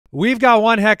We've got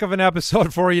one heck of an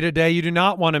episode for you today. You do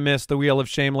not want to miss the Wheel of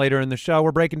Shame later in the show.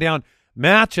 We're breaking down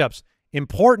matchups,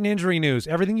 important injury news,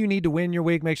 everything you need to win your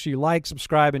week. Make sure you like,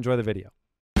 subscribe, enjoy the video.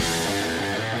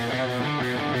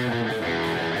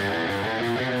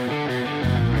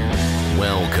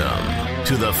 Welcome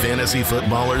to the Fantasy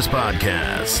Footballers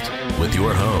Podcast with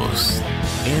your hosts,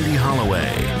 Andy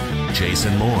Holloway,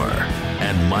 Jason Moore,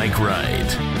 and Mike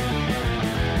Wright.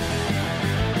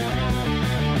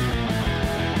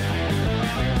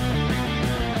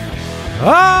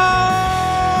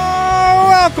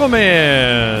 Welcome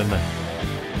in.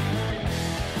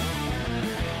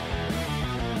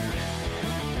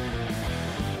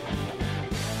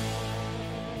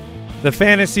 The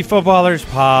Fantasy Footballers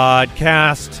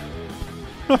Podcast.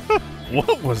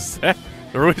 What was that?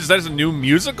 Is that a new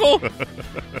musical? It's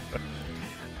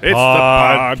the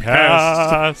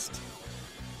podcast.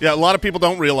 Yeah, a lot of people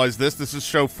don't realize this. This is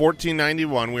show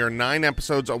 1491. We are 9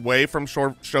 episodes away from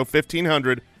show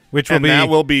 1500. That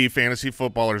will be Fantasy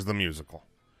Footballers the Musical.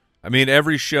 I mean,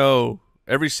 every show,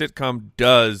 every sitcom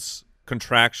does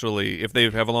contractually, if they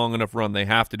have a long enough run, they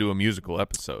have to do a musical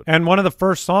episode. And one of the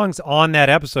first songs on that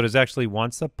episode is actually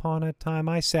Once Upon a Time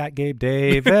I Sat Gabe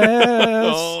Davis.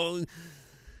 Oh.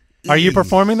 Are you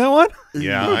performing that one?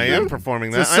 Yeah, I am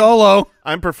performing that. It's a solo.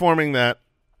 I'm performing that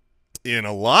in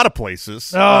a lot of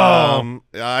places. Oh.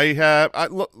 I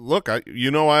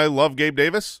love Gabe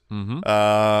Davis.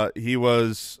 Mm-hmm. He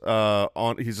was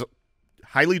he's a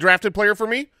highly drafted player for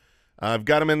me. I've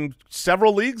got him in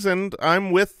several leagues, and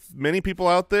I'm with many people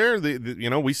out there.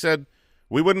 We said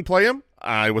we wouldn't play him.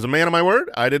 I was a man of my word.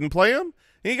 I didn't play him.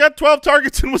 He got 12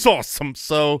 targets and was awesome.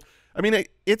 So, I mean,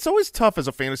 it's always tough as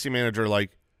a fantasy manager,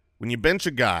 like when you bench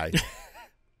a guy,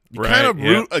 you kind of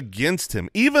root against him,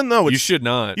 even though you should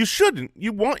not. You shouldn't.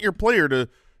 You want your player to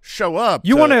show up.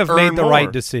 You want to have made the more.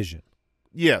 right decision.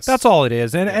 Yes. That's all it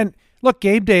is. And look,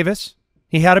 Gabe Davis,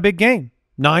 he had a big game.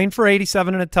 9 for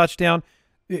 87 and a touchdown.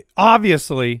 It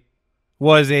obviously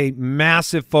was a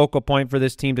massive focal point for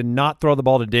this team to not throw the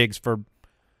ball to Diggs for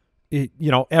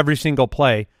every single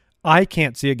play. I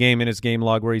can't see a game in his game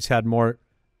log where he's had more.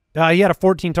 He had a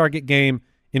 14-target game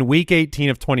in Week 18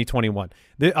 of 2021.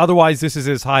 Otherwise, this is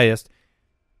his highest.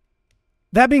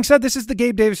 That being said, this is the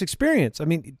Gabe Davis experience. I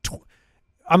mean,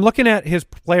 I'm looking at his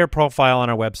player profile on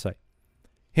our website.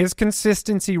 His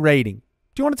consistency rating.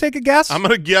 Do you want to take a guess? I'm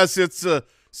going to guess it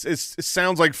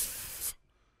sounds like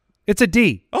it's a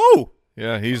D. Oh.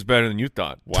 Yeah, he's better than you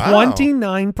thought. Wow.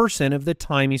 29% of the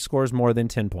time he scores more than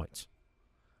 10 points.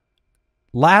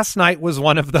 Last night was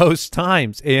one of those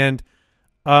times, and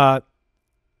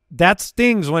that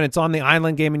stings when it's on the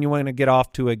island game and you want to get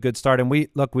off to a good start. And we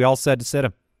all said to sit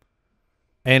him,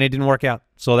 and it didn't work out.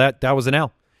 So that was an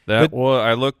L.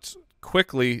 I looked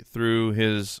quickly through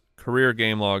his career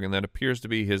game log, and that appears to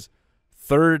be his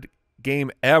third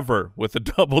game ever with a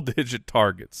double-digit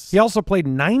targets. He also played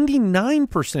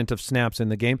 99% of snaps in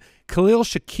the game. Khalil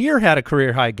Shakir had a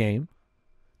career-high game.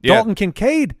 Yeah. Dalton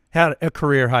Kincaid had a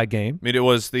career-high game. I mean, it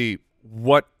was the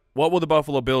what will the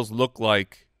Buffalo Bills look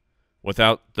like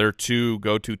without their two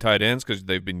go-to tight ends, because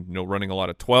they've been running a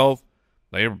lot of 12.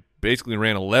 They basically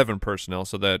ran 11 personnel,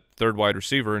 so that third wide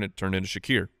receiver, and it turned into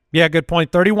Shakir. Yeah, good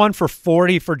point. 31 for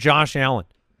 40 for Josh Allen.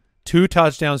 2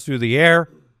 touchdowns through the air.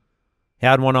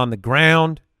 Had one on the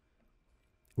ground,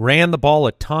 ran the ball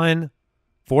a ton,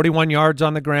 41 yards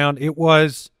on the ground. It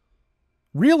was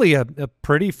really a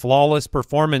pretty flawless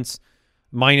performance,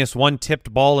 minus 1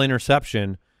 tipped ball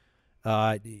interception.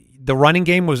 The running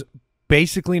game was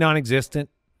basically non-existent.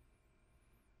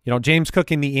 James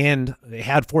Cook in the end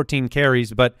had 14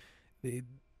 carries, but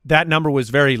that number was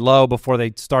very low before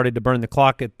they started to burn the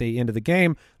clock at the end of the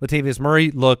game. Latavius Murray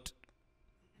looked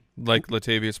like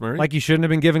Latavius Murray, like he shouldn't have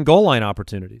been given goal line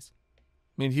opportunities.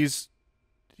 I mean, he's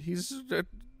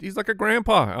like a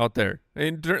grandpa out there,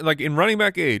 and like in running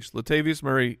back age, Latavius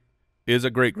Murray is a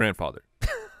great grandfather.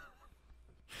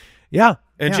 Yeah,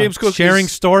 and James Cook sharing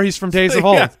stories from days of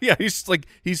old. Yeah,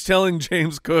 he's telling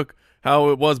James Cook how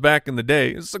it was back in the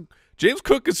day. It's like, James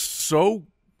Cook is so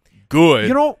good,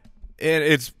 and it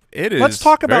is. Let's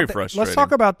talk about that. Frustrating. Let's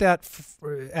talk about that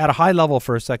at a high level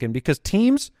for a second, because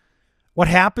teams. What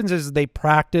happens is they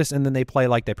practice and then they play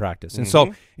like they practice. And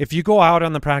so if you go out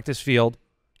on the practice field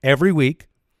every week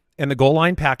and the goal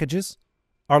line packages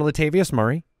are Latavius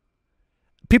Murray,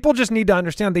 people just need to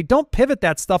understand they don't pivot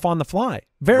that stuff on the fly.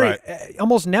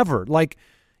 Almost never. Like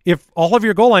if all of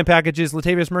your goal line packages,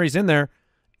 Latavius Murray's in there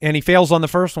and he fails on the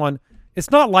first one, it's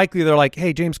not likely they're like,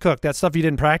 hey, James Cook, that stuff you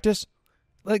didn't practice,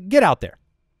 like, get out there.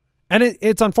 And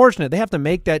it's unfortunate. They have to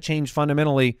make that change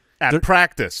fundamentally at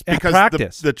practice, because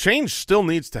practice. The change still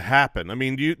needs to happen. I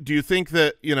mean, do you think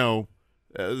that,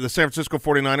 the San Francisco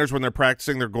 49ers, when they're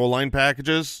practicing their goal line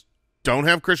packages, don't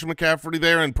have Christian McCaffrey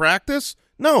there in practice?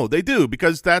 No, they do,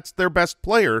 because that's their best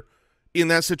player in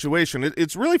that situation.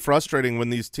 It's really frustrating when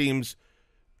these teams,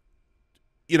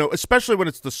 especially when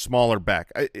it's the smaller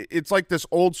back. It's like this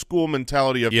old school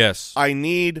mentality of, yes, I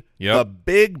need a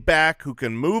big back who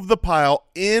can move the pile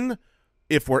in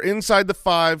if we're inside the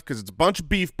 5, because it's a bunch of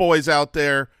beef boys out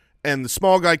there and the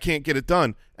small guy can't get it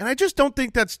done. And I just don't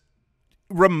think that's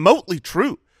remotely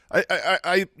true.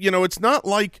 It's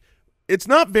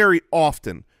not very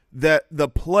often that the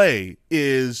play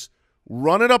is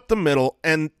run it up the middle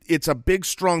and it's a big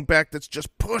strong back that's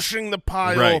just pushing the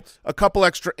pile a couple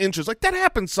extra inches. Like, that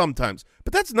happens sometimes,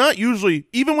 but that's not usually,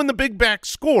 even when the big back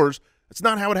scores, that's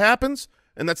not how it happens,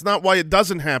 and that's not why it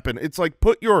doesn't happen. It's like,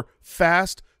 put your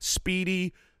fast,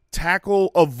 speedy,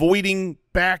 tackle-avoiding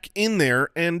back in there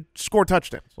and score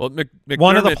touchdowns. Well,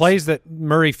 one of the plays that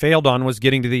Murray failed on was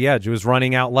getting to the edge. It was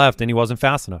running out left, and he wasn't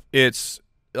fast enough. It's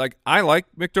like, I like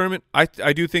McDermott. I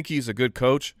do think he's a good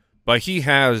coach, but he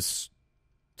has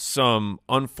some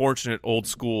unfortunate old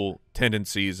school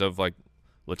tendencies of, like,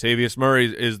 Latavius Murray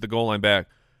is the goal line back,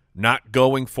 not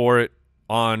going for it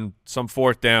on some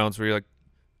fourth downs where you're like,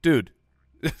 dude,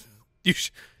 you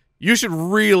should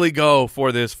really go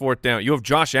for this fourth down. You have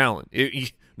Josh Allen.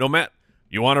 No matter,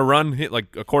 you want to run hit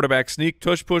like a quarterback sneak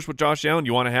tush push with Josh Allen,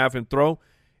 you want to have him throw,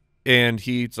 and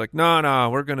he's like, no,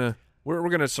 we're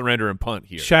gonna surrender and punt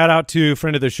here. Shout out to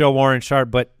friend of the show, Warren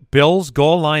Sharp. But Bills'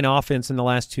 goal line offense in the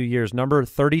last 2 years, number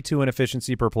 32 in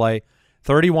efficiency per play,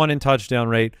 31 in touchdown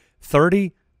rate,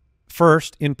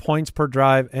 31st in points per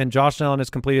drive, and Josh Allen has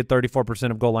completed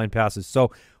 34% of goal line passes.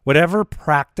 So whatever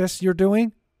practice you're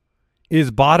doing is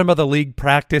bottom of the league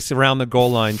practice around the goal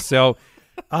line. So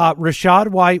Rachaad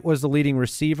White was the leading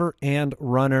receiver and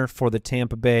runner for the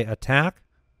Tampa Bay attack.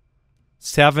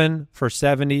 7 for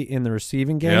 70 in the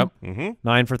receiving game. Yep.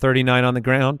 9 for 39 on the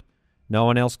ground. No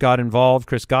one else got involved.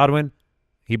 Chris Godwin,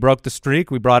 he broke the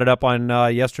streak. We brought it up on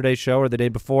yesterday's show or the day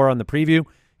before on the preview.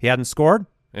 He hadn't scored.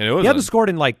 And he hadn't scored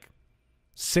in like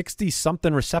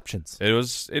 60-something receptions. It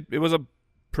was a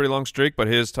pretty long streak, but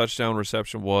his touchdown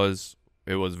reception was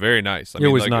very nice. It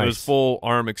was nice. It was full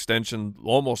arm extension,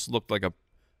 almost looked like a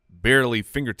barely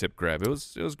fingertip grab. It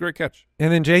was a great catch.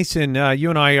 And then, Jason, you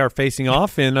and I are facing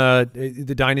off in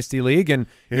the Dynasty League, and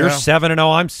you're 7-0.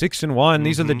 I'm 6-1.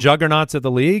 These are the juggernauts of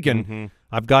the league, and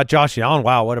I've got Josh Allen.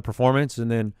 Wow, what a performance! And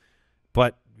then,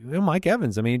 but Mike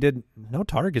Evans. I mean, he did no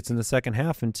targets in the second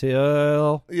half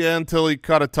until he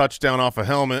caught a touchdown off a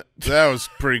helmet. That was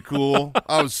pretty cool.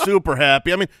 I was super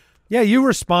happy. I mean, yeah, you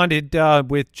responded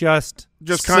with just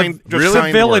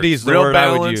civility is the word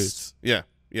I would use. Yeah.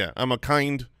 I'm a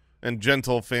kind and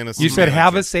gentle fantasy. You said, manager.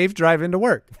 have a safe drive into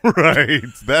work. Right.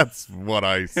 That's what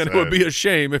I said. And it would be a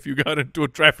shame if you got into a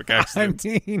traffic accident.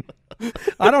 I mean,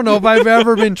 I don't know if I've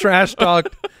ever been trash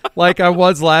talked like I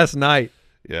was last night.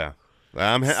 Yeah.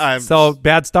 So,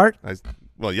 bad start?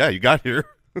 You got here.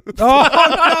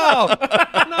 Oh,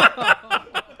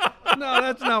 no,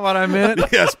 that's not what I meant.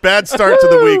 Yes, bad start to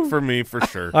the week for me, for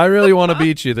sure. I really want to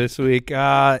beat you this week.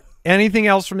 Anything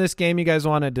else from this game you guys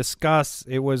want to discuss?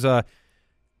 It was a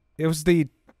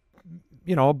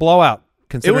blowout,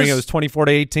 considering it was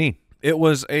 24-18. It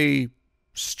was a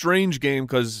strange game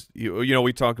because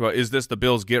we talked about, is this the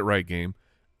Bills' get right game?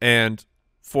 And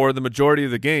for the majority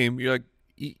of the game, you're like,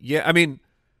 yeah. I mean,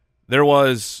 there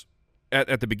was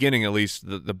at the beginning at least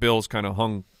the Bills kind of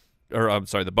the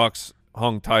Bucs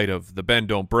hung tight of the bend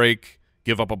don't break,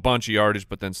 give up a bunch of yardage,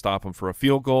 but then stop them for a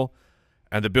field goal.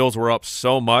 And the Bills were up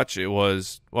so much, it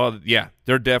was,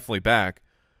 they're definitely back.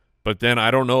 But then I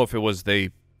don't know if it was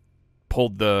they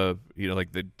pulled they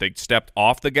stepped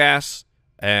off the gas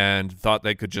and thought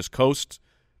they could just coast.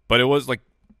 But it was like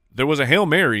there was a Hail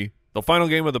Mary. The final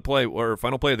game of the play, or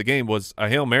final play of the game, was a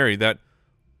Hail Mary that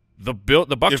the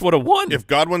Bucs would have won. If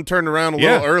Godwin turned around a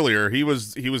little earlier, he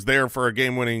was there for a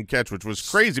game-winning catch, which was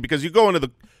crazy because you go into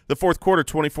the fourth quarter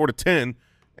 24-10,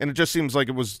 and it just seems like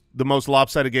it was the most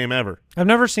lopsided game ever. I've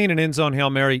never seen an end zone Hail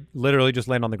Mary literally just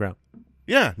land on the ground.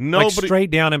 Yeah, nobody, like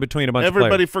straight down in between a bunch of players.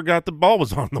 Everybody forgot the ball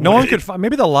was on the way. No one could find.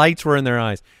 Maybe the lights were in their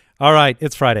eyes. All right,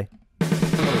 it's Friday.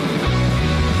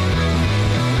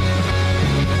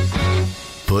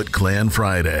 FootClan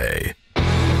Friday.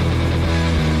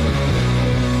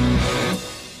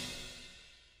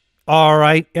 All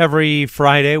right, every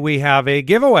Friday we have a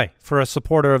giveaway for a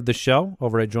supporter of the show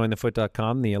over at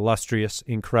jointhefoot.com, the illustrious,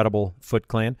 incredible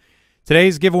FootClan.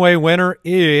 Today's giveaway winner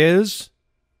is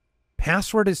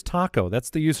Password is taco. That's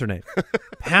the username.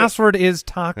 Password is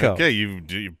taco. Okay,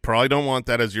 you probably don't want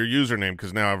that as your username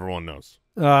because now everyone knows.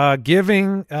 We're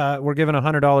giving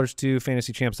 $100 to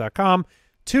fantasychamps.com.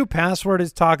 To Password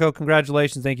is taco.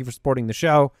 Congratulations. Thank you for supporting the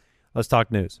show. Let's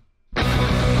talk news.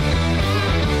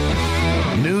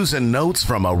 News and notes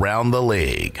from around the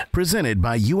league. Presented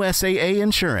by USAA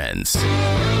Insurance.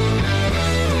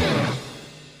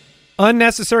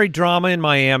 Unnecessary drama in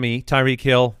Miami. Tyreek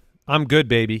Hill, I'm good,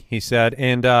 baby, he said.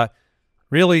 And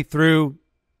really threw,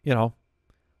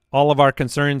 all of our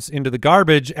concerns into the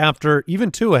garbage after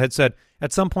even Tua had said,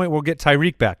 at some point we'll get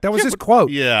Tyreek back. That was his quote.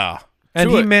 Yeah. And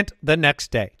Tua, he meant the next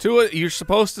day. Tua, you're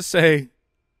supposed to say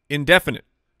indefinite.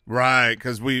 Right,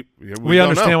 because we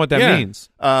understand what that means.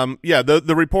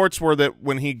 The reports were that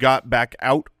when he got back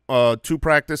out to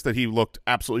practice that he looked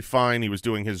absolutely fine. He was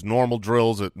doing his normal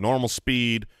drills at normal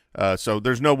speed. So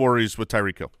there's no worries with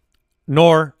Tyreek Hill.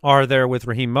 Nor are there with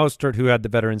Raheem Mostert, who had the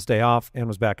Veterans Day off and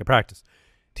was back at practice.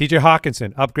 TJ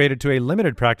Hawkinson upgraded to a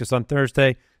limited practice on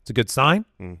Thursday. It's a good sign.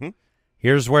 Mm-hmm.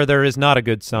 Here's where there is not a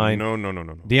good sign. No.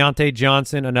 Deontay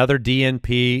Johnson, another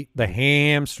DNP, the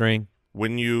hamstring.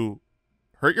 When you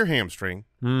hurt your hamstring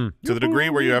to the degree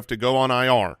where you have to go on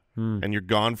IR and you're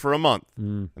gone for a month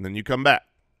and then you come back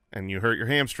and you hurt your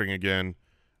hamstring again,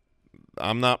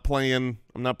 I'm not playing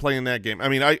that game. I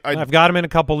mean, I've got him in a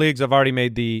couple leagues. I've already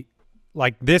made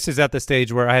this is at the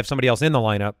stage where I have somebody else in the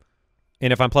lineup,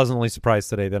 and if I'm pleasantly surprised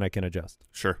today, then I can adjust.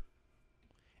 Sure.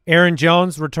 Aaron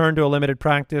Jones returned to a limited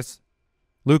practice.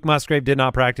 Luke Musgrave did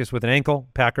not practice with an ankle.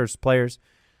 Packers players.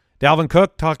 Dalvin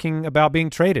Cook talking about being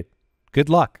traded. Good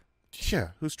luck. Yeah,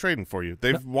 who's trading for you?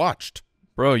 They've watched.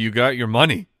 Bro, you got your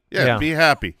money. Yeah, be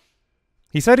happy.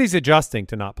 He said he's adjusting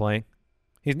to not playing.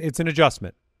 It's an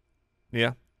adjustment.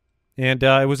 Yeah. And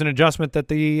it was an adjustment that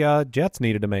the Jets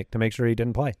needed to make sure he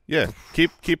didn't play. Yeah,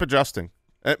 keep adjusting.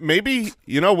 Maybe,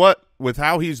 you know what, with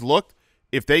how he's looked,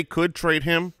 if they could trade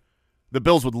him, the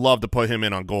Bills would love to put him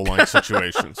in on goal line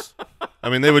situations. I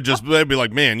mean, they'd be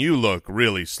like, man, you look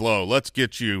really slow. Let's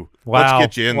get you in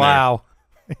there. Wow.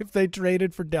 If they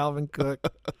traded for Dalvin Cook.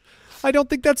 I don't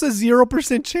think that's a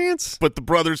 0% chance. Put the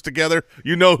brothers together,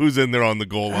 you know who's in there on the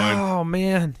goal line. Oh,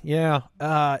 man. Yeah.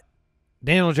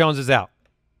 Daniel Jones is out.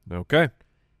 Okay.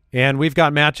 And we've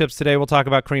got matchups today. We'll talk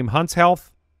about Kareem Hunt's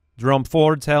health, Jerome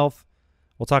Ford's health.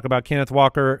 We'll talk about Kenneth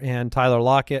Walker and Tyler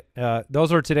Lockett.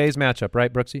 Those are today's matchup,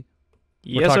 right, Brooksy?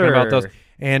 We're talking about those.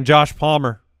 And Josh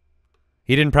Palmer.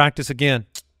 He didn't practice again.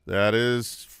 That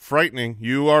is frightening.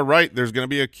 You are right. There's going to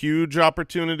be a huge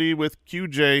opportunity with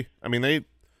QJ. I mean, they're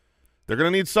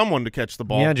going to need someone to catch the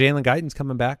ball. Yeah, Jalen Guyton's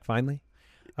coming back finally.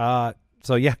 So,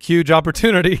 yeah, huge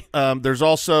opportunity. There's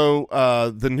also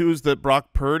the news that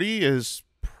Brock Purdy is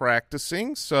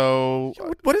practicing. So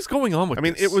what is going on with this? I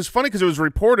mean, it was funny because it was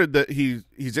reported that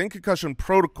he's in concussion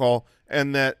protocol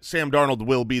and that Sam Darnold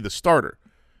will be the starter.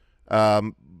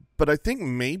 But I think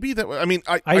maybe that – I mean,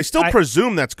 I still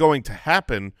presume that's going to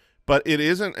happen, but it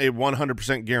isn't a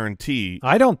 100% guarantee.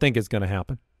 I don't think it's going to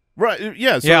happen. Right,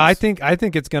 yeah. So yeah, I think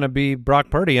it's going to be Brock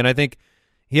Purdy, and I think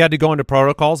he had to go into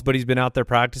protocols, but he's been out there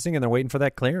practicing, and they're waiting for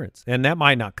that clearance, and that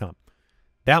might not come.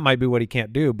 That might be what he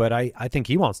can't do, but I think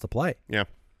he wants to play. Yeah.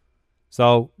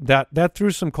 So that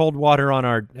threw some cold water on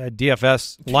our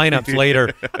DFS lineups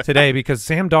later today because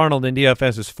Sam Darnold in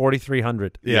DFS is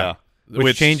 4,300. Yeah.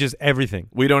 Which changes everything.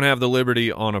 We don't have the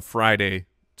liberty on a Friday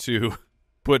to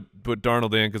put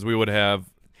Darnold in because we would have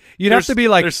 – You'd have to be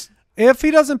like, if he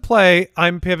doesn't play,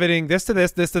 I'm pivoting this to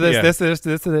this, this to this, this to this,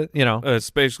 this to this, you know. It's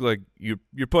basically like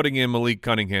you're putting in Malik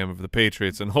Cunningham of the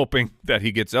Patriots and hoping that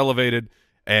he gets elevated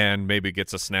and maybe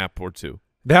gets a snap or two.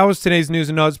 That was today's news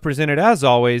and notes presented, as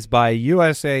always, by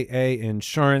USAA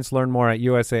Insurance. Learn more at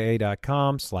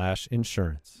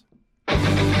usaa.com/insurance.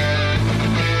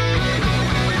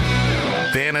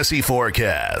 Fantasy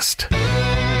Forecast.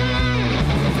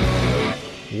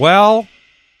 Well,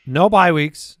 no bye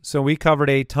weeks, so we covered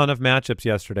a ton of matchups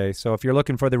yesterday. So if you're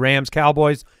looking for the Rams,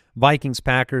 Cowboys, Vikings,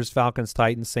 Packers, Falcons,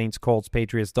 Titans, Saints, Colts,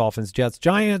 Patriots, Dolphins, Jets,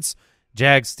 Giants,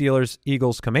 Jags, Steelers,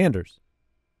 Eagles, Commanders,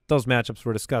 those matchups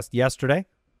were discussed yesterday.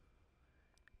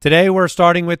 Today we're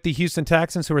starting with the Houston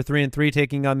Texans, who are 3-3,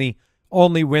 taking on the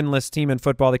only winless team in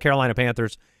football, the Carolina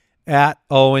Panthers, at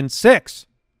 0-6.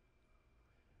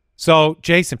 So,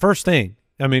 Jason, first thing,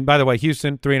 I mean, by the way,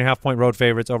 Houston, 3.5-point road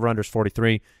favorites, over-unders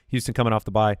 43. Houston coming off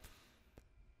the bye.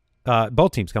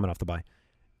 Both teams coming off the bye.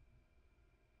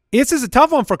 This is a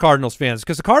tough one for Cardinals fans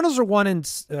because the Cardinals are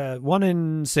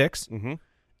 1-6,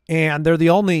 and they're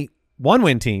the only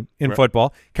one-win team in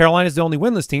football. Carolina's the only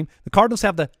winless team. The Cardinals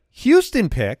have the Houston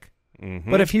pick,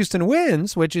 but if Houston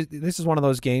wins, this is one of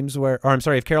those games where,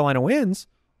 if Carolina wins,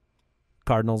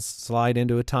 Cardinals slide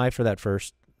into a tie for that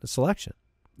first selection.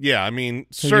 Yeah, I mean,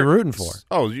 who you're rooting for?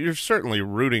 Oh, you're certainly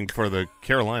rooting for the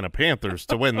Carolina Panthers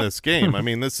to win this game. I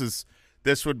mean,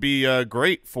 this would be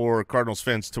great for Cardinals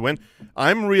fans to win.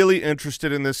 I'm really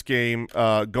interested in this game.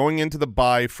 Going into the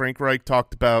bye, Frank Reich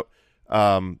talked about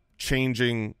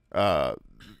changing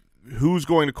who's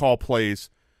going to call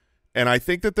plays, and I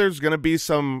think that there's going to be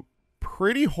some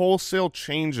pretty wholesale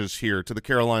changes here to the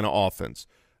Carolina offense.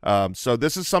 So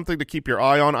this is something to keep your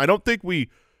eye on. I don't think we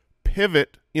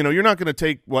pivot. You know, you're not going to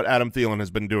take what Adam Thielen has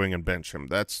been doing and bench him.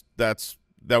 That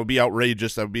would be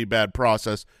outrageous. That would be a bad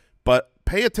process. But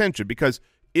pay attention, because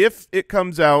if it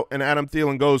comes out and Adam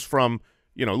Thielen goes from,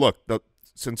 you know, look,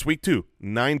 since week 2,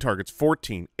 9 targets,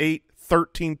 14, 8,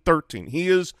 13, 13. He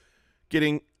is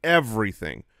getting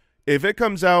everything. If it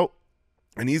comes out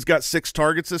and he's got 6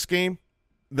 targets this game,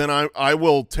 then I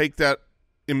will take that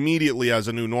immediately as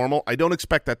a new normal. I don't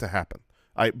expect that to happen.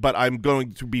 But I'm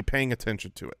going to be paying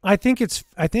attention to it. I think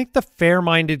the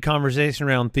fair-minded conversation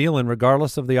around Thielen,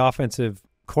 regardless of the offensive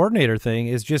coordinator thing,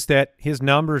 is just that his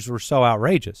numbers were so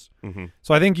outrageous. Mm-hmm.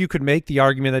 So I think you could make the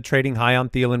argument that trading high on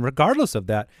Thielen, regardless of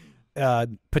that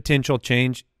potential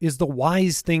change, is the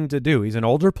wise thing to do. He's an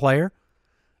older player.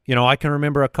 You know, I can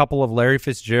remember a couple of Larry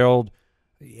Fitzgerald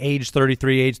age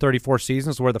 33, age 34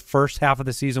 seasons where the first half of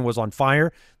the season was on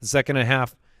fire. The second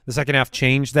half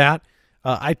changed that.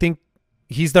 I think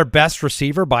he's their best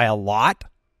receiver by a lot.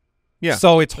 Yeah.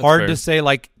 So it's hard fair to say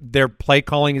like their play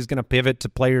calling is going to pivot to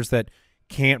players that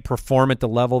can't perform at the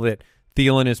level that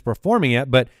Thielen is performing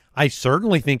at. But I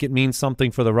certainly think it means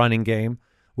something for the running game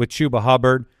with Chuba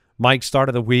Hubbard, Mike's start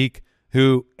of the week,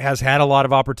 who has had a lot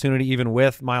of opportunity even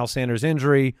with Miles Sanders'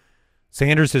 injury.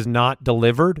 Sanders has not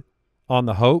delivered on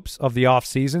the hopes of the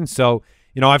offseason. So,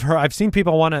 you know, I've seen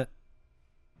people want to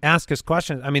ask us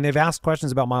questions. I mean, they've asked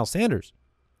questions about Miles Sanders.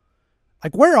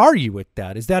 Like, where are you with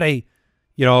that? Is that a,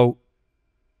 you know,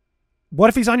 what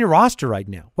if he's on your roster right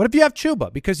now? What if you have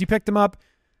Chuba because you picked him up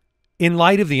in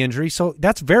light of the injury? So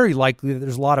that's very likely that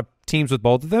there's a lot of teams with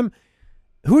both of them.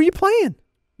 Who are you playing?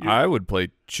 I would play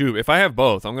Chuba. If I have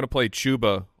both, I'm going to play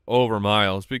Chuba over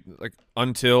Miles, like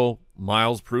until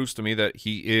Miles proves to me that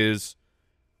he is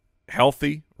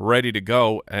healthy, ready to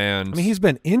go. And I mean, he's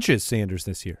been inches Sanders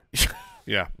this year.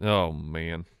 Yeah. Oh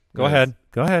man, Go ahead.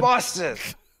 Busted.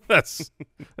 That's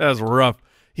rough.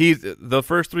 The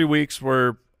first 3 weeks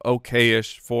were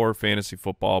okay-ish for fantasy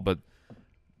football, but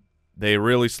they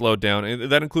really slowed down.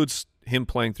 And that includes him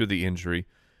playing through the injury.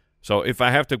 So if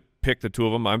I have to pick the two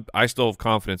of them, I still have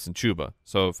confidence in Chuba.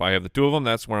 So if I have the two of them,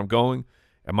 that's where I'm going.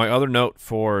 And my other note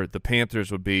for the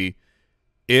Panthers would be,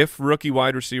 if rookie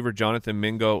wide receiver Jonathan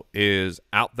Mingo is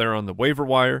out there on the waiver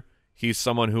wire, he's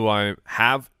someone who I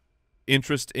have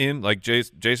interest in. Like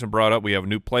Jason brought up, we have a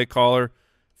new play caller.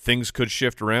 Things could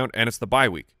shift around, and it's the bye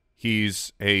week.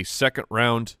 He's a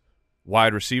second-round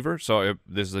wide receiver, so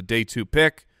this is a day 2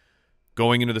 pick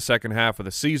going into the second half of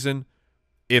the season.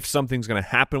 If something's going to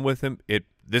happen with him,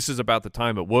 this is about the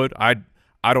time it would. I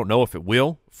don't know if it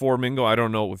will for Mingo. I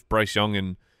don't know if Bryce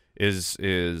Young is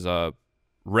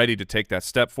ready to take that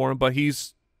step for him, but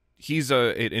he's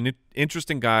an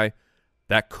interesting guy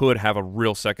that could have a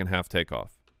real second-half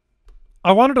takeoff.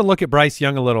 I wanted to look at Bryce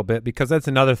Young a little bit because that's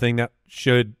another thing that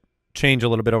should change a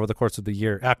little bit over the course of the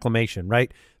year. Acclimation,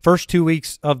 right? First 2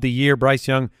 weeks of the year, Bryce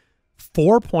Young,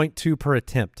 4.2 per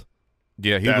attempt.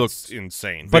 Yeah, he looks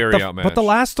insane. Very outmatched. But the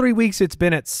last 3 weeks, it's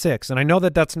been at 6, and I know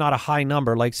that that's not a high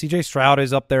number. Like C.J. Stroud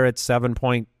is up there at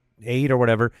 7.8 or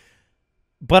whatever.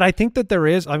 But I think that there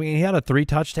is. I mean, he had a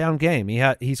 3-touchdown game.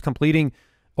 He's completing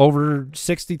over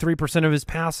 63% of his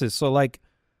passes. So like,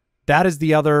 that is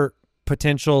the other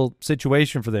potential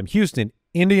situation for them. Houston,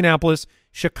 Indianapolis,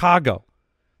 Chicago.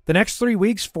 The next 3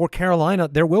 weeks for Carolina,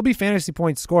 there will be fantasy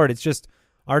points scored. It's just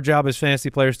our job as fantasy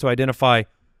players to identify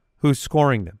who's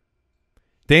scoring them.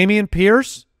 Dameon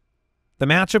Pierce, the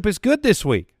matchup is good this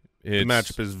week. The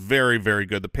matchup is very, very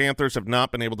good. The Panthers have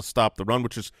not been able to stop the run,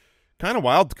 which is kind of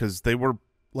wild because they were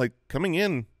like coming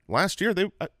in last year.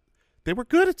 They were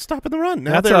good at stopping the run.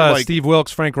 Now That's they're like Steve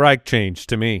Wilkes, Frank Reich change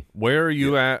to me. Where are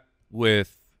you at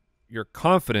with your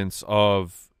confidence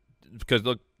of – because,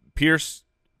 look, Pierce,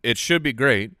 it should be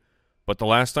great, but the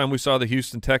last time we saw the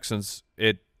Houston Texans,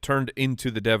 it turned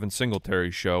into the Devin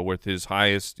Singletary show with his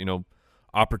highest,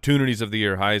 opportunities of the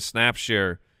year, highest snap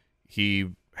share. He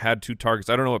had 2 targets.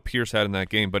 I don't know what Pierce had in that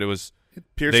game, but it was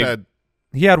 –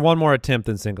 He had one more attempt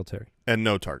than Singletary. And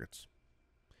no targets.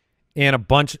 And a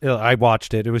bunch I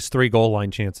watched it. It was 3 goal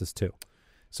line chances too.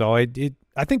 So I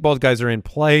think both guys are in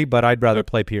play, but I'd rather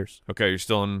play Pierce. Okay, you're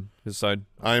still on his side?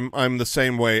 I'm the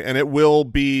same way, and it will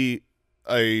be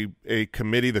a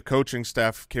committee, the coaching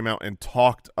staff came out and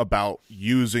talked about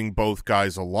using both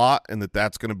guys a lot, and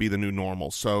that's going to be the new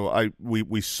normal. So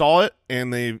we saw it,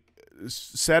 and they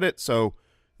said it, so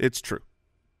it's true.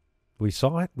 We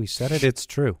saw it. We said it. It's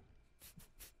true.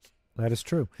 That is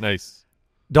true. Nice.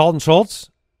 Dalton Schultz.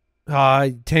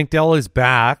 Tank Dell is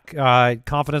back.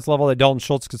 Confidence level that Dalton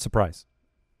Schultz could surprise.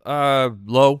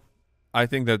 Low. I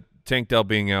think that Tank Dell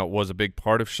being out was a big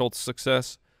part of Schultz's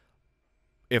success.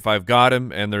 If I've got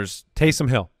him and there's Taysom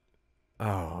Hill.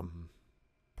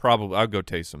 Probably I'll go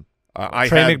Taysom.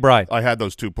 Trey McBride. I had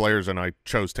those two players, and I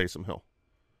chose Taysom Hill.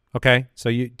 Okay, so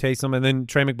you Taysom and then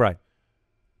Trey McBride.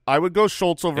 I would go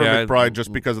Schultz over McBride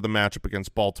just because of the matchup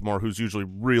against Baltimore, who's usually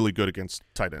really good against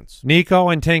tight ends. Nico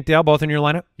and Tank Dell both in your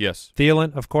lineup? Yes.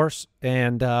 Thielen, of course.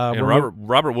 And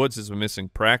Robert Woods has been missing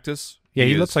practice. Yeah,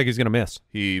 he looks like he's going to miss.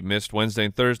 He missed Wednesday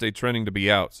and Thursday, trending to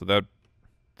be out. So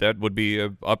that would be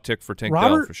an uptick for Tank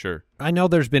Dell for sure. I know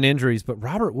there's been injuries, but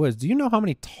Robert Woods, do you know how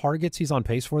many targets he's on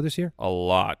pace for this year? A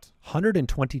lot.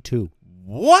 122.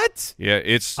 What? Yeah,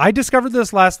 I discovered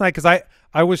this last night because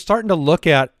I was starting to look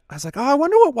at – I was like, oh, I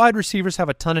wonder what wide receivers have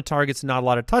a ton of targets and not a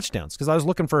lot of touchdowns, because I was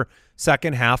looking for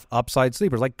second half upside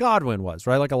sleepers like Godwin was,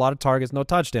 right? Like a lot of targets, no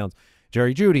touchdowns.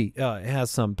 Jerry Jeudy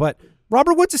has some. But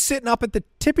Robert Woods is sitting up at the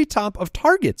tippy top of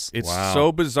targets. It's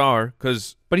so bizarre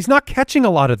because – but he's not catching a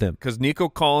lot of them. Because Nico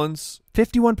Collins –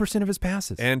 51% of his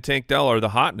passes. And Tank Dell are the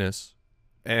hotness.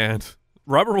 And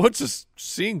Robert Woods is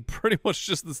seeing pretty much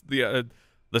just the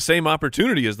same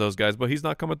opportunity as those guys, but he's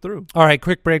not coming through. All right,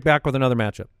 quick break, back with another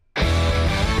matchup.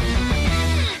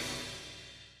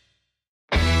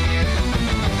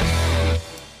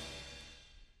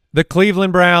 The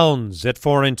Cleveland Browns at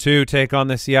 4-2 take on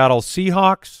the Seattle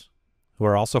Seahawks, who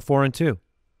are also 4-2.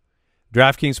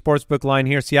 DraftKings Sportsbook line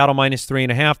here, Seattle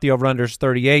 -3.5. The over-under is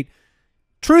 38.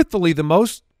 Truthfully,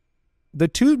 the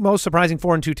two most surprising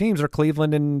 4-2 teams are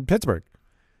Cleveland and Pittsburgh.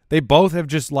 They both have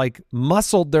just like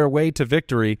muscled their way to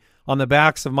victory on the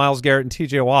backs of Myles Garrett and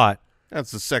T.J. Watt.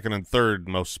 That's the second and third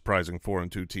most surprising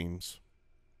 4-2 teams.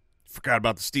 Forgot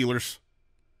about the Steelers.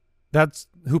 That's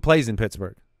who plays in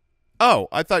Pittsburgh. Oh,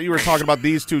 I thought you were talking about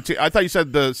these two teams. I thought you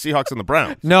said the Seahawks and the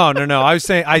Browns. No. I was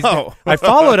saying I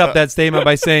followed up that statement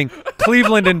by saying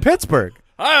Cleveland and Pittsburgh.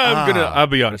 I'll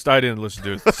be honest, I didn't listen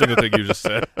to a single thing you just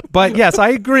said. But yes, I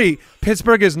agree.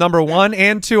 Pittsburgh is number 1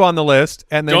 and 2 on the list,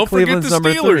 and then Don't Cleveland's forget the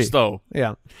number Steelers, 3. though.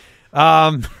 Yeah.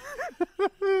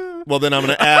 Well, then I'm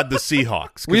going to add the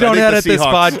Seahawks. We don't edit this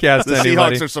podcast. The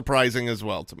anybody. Seahawks are surprising as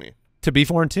well to me. To be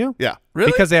 4-2? Yeah,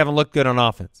 really? Because they haven't looked good on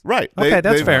offense. Right. Okay,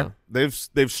 that's fair.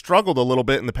 They've struggled a little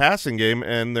bit in the passing game,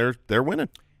 and they're winning.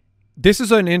 This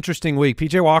is an interesting week.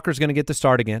 P.J. Walker's going to get the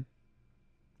start again.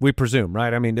 We presume,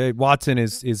 right? I mean, Watson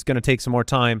is going to take some more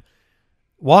time.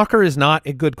 Walker is not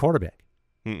a good quarterback.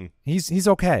 He's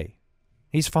okay.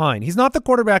 He's fine. He's not the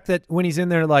quarterback that when he's in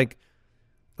there like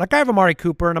I have Amari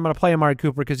Cooper, and I'm going to play Amari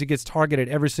Cooper because he gets targeted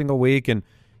every single week. And,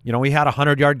 you know, we had a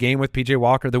 100-yard game with P.J.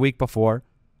 Walker the week before.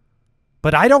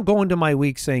 But I don't go into my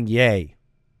week saying, yay,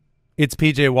 it's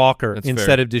P.J. Walker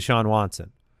instead of Deshaun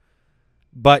Watson.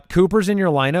 But Cooper's in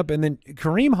your lineup, and then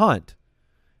Kareem Hunt.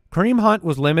 Kareem Hunt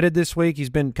was limited this week.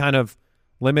 He's been kind of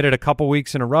limited a couple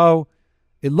weeks in a row.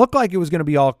 It looked like it was going to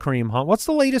be all Kareem Hunt. What's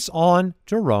the latest on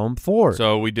Jerome Ford?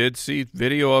 So we did see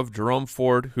video of Jerome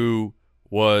Ford, who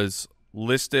was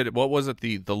listed, what was it,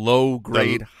 the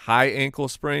low-grade high ankle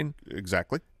sprain?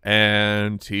 Exactly.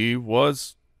 And he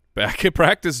was back at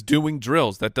practice doing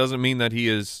drills. That doesn't mean that he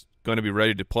is going to be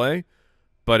ready to play,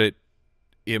 but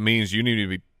it means you need to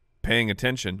be paying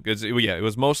attention because, it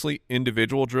was mostly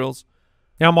individual drills.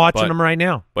 Yeah, I'm watching him right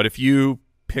now. But if you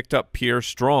picked up Pierre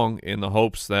Strong in the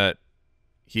hopes that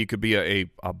he could be a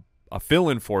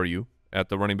fill-in for you at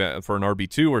the running back for an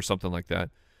RB2 or something like that.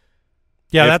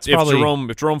 Yeah,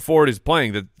 if Jerome Ford is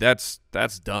playing, that's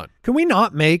done. Can we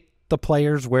not make the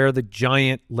players wear the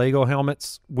giant Lego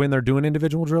helmets when they're doing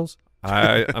individual drills?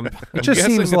 I'm just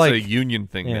guessing seems it's like a union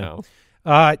thing now.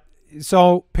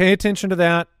 So pay attention to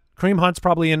that. Kareem Hunt's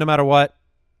probably in no matter what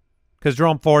because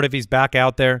Jerome Ford, if he's back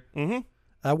out there.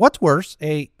 What's worse,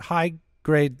 a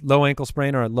high-grade low ankle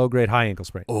sprain or a low-grade high ankle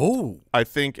sprain? Oh, I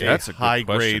think that's a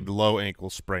high-grade low ankle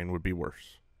sprain would be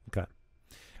worse. Okay.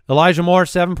 Elijah Moore,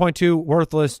 7.2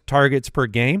 worthless targets per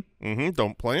game.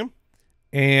 Don't play him.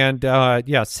 And,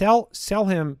 sell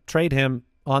him, trade him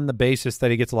on the basis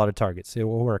that he gets a lot of targets. It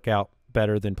will work out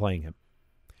better than playing him.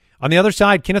 On the other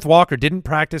side, Kenneth Walker didn't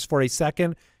practice for a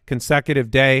second consecutive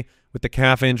day with the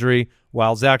calf injury,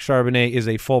 while Zach Charbonnet is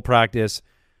a full practice.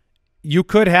 You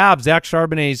could have Zach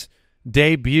Charbonnet's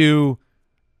debut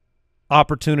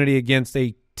opportunity against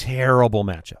a terrible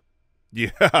matchup. Yeah,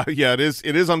 it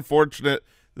is unfortunate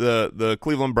The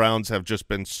Cleveland Browns have just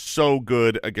been so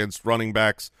good against running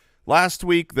backs. Last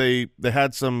week they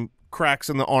had some cracks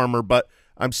in the armor, but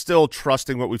I'm still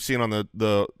trusting what we've seen on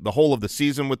the whole of the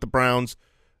season with the Browns.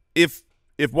 If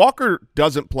Walker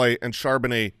doesn't play and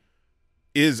Charbonnet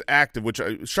is active, which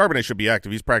Charbonnet should be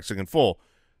active, he's practicing in full,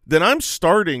 then I'm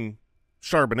starting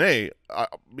Charbonnet.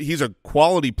 He's a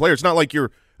quality player. It's not like are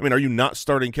you not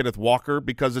starting Kenneth Walker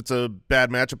because it's a bad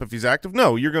matchup if he's active?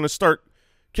 No, you're going to start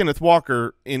Kenneth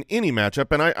Walker in any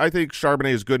matchup, and I think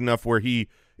Charbonnet is good enough where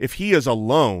if he is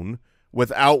alone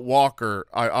without Walker,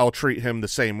 I'll treat him the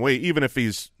same way, even if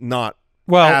he's not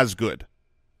as good.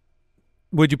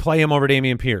 Would you play him over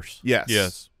Dameon Pierce?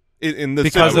 Yes.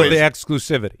 Because of the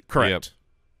exclusivity. Correct.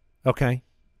 Yep. Okay.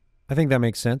 I think that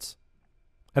makes sense.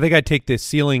 I think I'd take this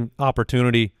ceiling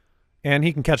opportunity, and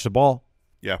he can catch the ball.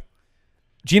 Yeah.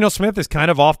 Geno Smith is kind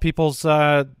of off people's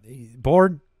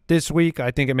board this week.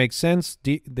 I think it makes sense.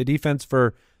 The defense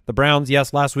for the Browns,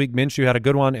 yes, last week Minshew had a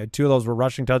good one. 2 of those were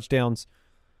rushing touchdowns.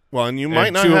 Well, and you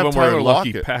might not have Tyler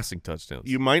Lockett. Passing touchdowns.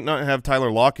 You might not have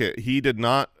Tyler Lockett. He did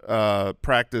not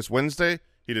practice Wednesday.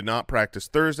 He did not practice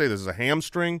Thursday. This is a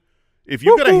hamstring. If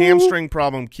you've got a hamstring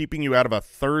problem keeping you out of a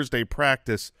Thursday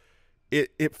practice,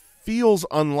 it feels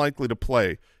unlikely to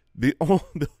play.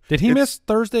 Did he miss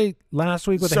Thursday last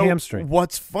week with a hamstring?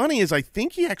 What's funny is I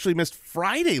think he actually missed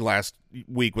Friday last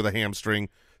week with a hamstring.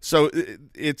 So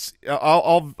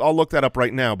I'll look that up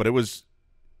right now. But it was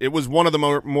one of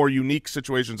the more unique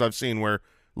situations I've seen where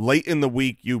late in the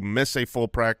week you miss a full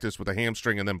practice with a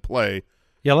hamstring and then play.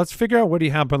 Yeah, let's figure out what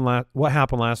happened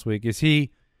last week. Is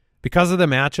he, because of the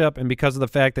matchup and because of the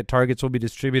fact that targets will be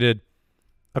distributed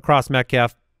across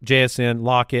Metcalf, JSN,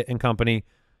 Lockett, and company,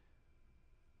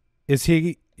 is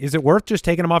it worth just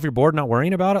taking him off your board and not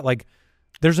worrying about it? Like,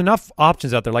 there's enough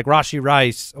options out there, like Rashee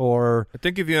Rice or – I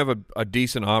think if you have a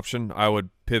decent option, I would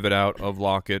pivot out of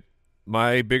Lockett.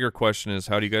 My bigger question is,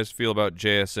 how do you guys feel about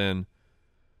JSN?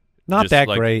 Not that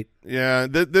great. Yeah,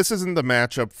 this isn't the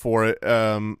matchup for it.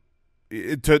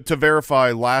 To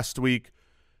verify, last week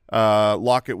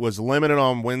Lockett was limited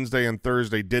on Wednesday and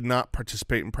Thursday, did not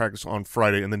participate in practice on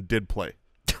Friday, and then did play.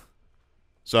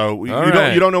 So you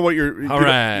don't know what you're. All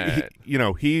right.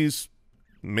 He's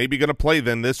maybe going to play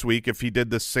then this week if he did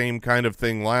the same kind of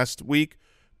thing last week,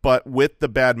 but with the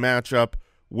bad matchup,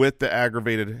 with the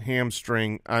aggravated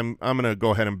hamstring, I'm going to go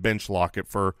ahead and bench Lockett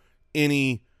for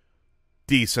any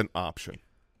decent option.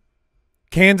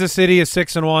 Kansas City is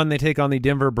 6-1. They take on the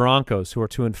Denver Broncos, who are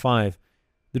 2-5.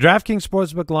 The DraftKings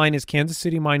Sportsbook line is Kansas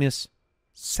City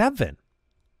 -7.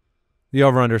 The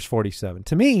over/under is 47.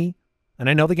 To me, and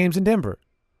I know the game's in Denver,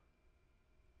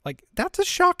 like, that's a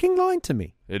shocking line to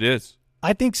me. It is.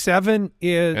 I think 7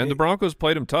 is. And the Broncos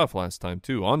played them tough last time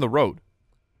too, on the road.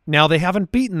 Now they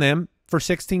haven't beaten them for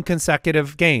 16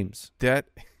 consecutive games.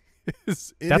 That's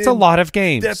a lot of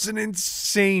games. That's an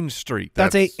insane streak.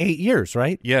 That's 8 years,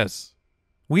 right? Yes.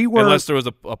 Unless there was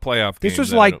a playoff game. This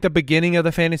was like the beginning of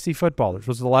the fantasy football. This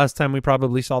was the last time we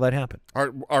probably saw that happen.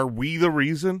 Are we the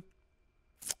reason?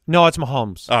 No, it's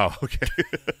Mahomes. Oh, okay.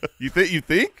 You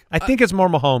think? I think it's more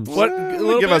Mahomes.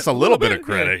 Give us a little bit of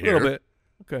credit here. A little bit.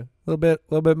 Okay. A little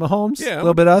bit Mahomes. Yeah. A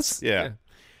little bit us. Yeah.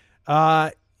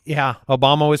 Yeah.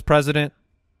 Obama was president.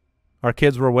 Our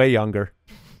kids were way younger.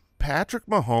 Patrick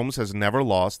Mahomes has never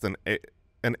lost an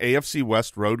AFC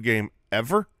West road game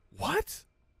ever. What?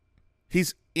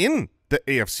 He's in the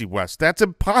AFC West. That's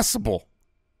impossible.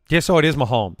 Yeah, so it is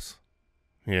Mahomes.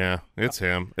 Yeah, it's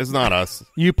him. It's not us.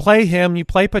 You play him. You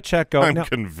play Pacheco. I'm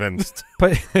convinced.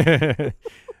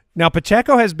 Now,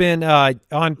 Pacheco has been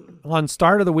on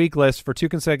start of the week list for 2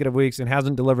 consecutive weeks and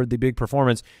hasn't delivered the big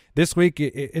performance. This week,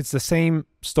 it's the same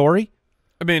story.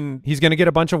 I mean, he's going to get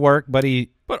a bunch of work, but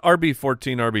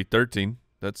RB14, RB13,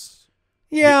 that's...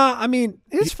 Yeah, I mean,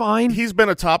 it's fine. He's been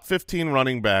a top 15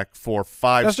 running back for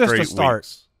 5 straight weeks. That's just a start.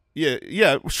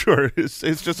 Yeah, sure. It's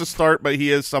just a start, but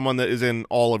he is someone that is in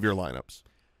all of your lineups.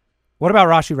 What about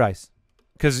Rashee Rice?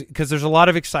 Because there's a lot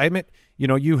of excitement.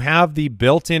 You have the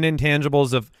built-in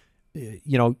intangibles of,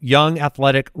 young,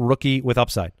 athletic rookie with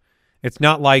upside. It's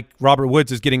not like Robert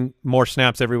Woods is getting more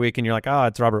snaps every week, and you're like,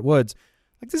 it's Robert Woods.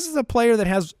 Like, this is a player that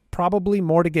has probably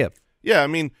more to give. Yeah, I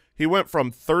mean, he went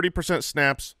from 30%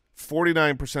 snaps,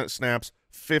 49% snaps,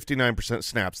 59%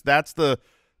 snaps.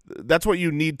 That's what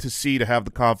you need to see to have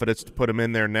the confidence to put him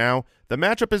in there now. The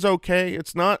matchup is okay.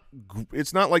 It's not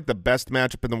like the best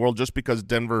matchup in the world just because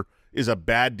Denver is a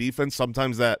bad defense.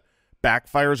 Sometimes that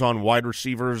backfires on wide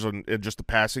receivers and just the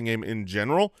passing game in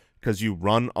general because you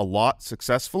run a lot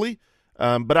successfully.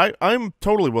 But I'm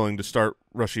totally willing to start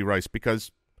Rashee Rice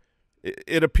because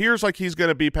it appears like he's going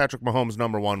to be Patrick Mahomes'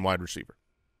 #1 wide receiver.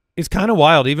 It's kind of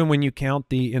wild, even when you count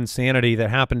the insanity that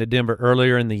happened to Denver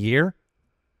earlier in the year.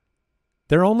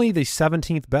 They're only the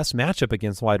 17th best matchup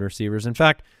against wide receivers. In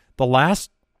fact, the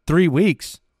last 3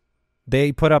 weeks,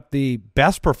 they put up the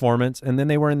best performance, and then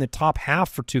they were in the top half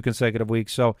for 2 consecutive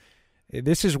weeks. So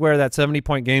this is where that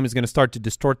 70-point game is going to start to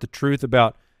distort the truth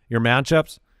about your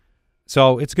matchups.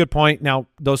 So it's a good point. Now,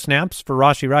 those snaps for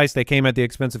Rashee Rice, they came at the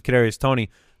expense of Kadarius Toney,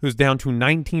 who's down to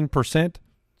 19%.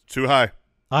 Too high.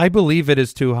 I believe it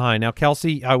is too high. Now,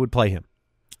 Kelsey, I would play him.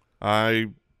 I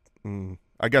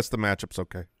guess the matchup's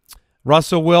okay.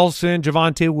 Russell Wilson,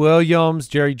 Javonte Williams,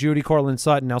 Jerry Jeudy, Cortland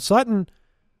Sutton. Now, Sutton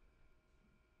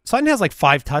has like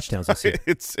 5 touchdowns this year.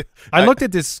 I looked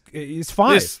at this. It's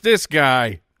 5. This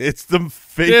guy. It's the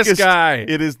fakest. This guy.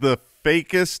 It is the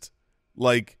fakest,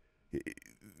 like,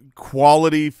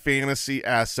 quality fantasy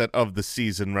asset of the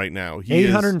season right now. He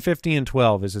 850 and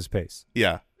 12 is his pace.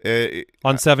 Yeah.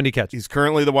 On 70 catches. He's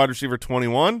currently the wide receiver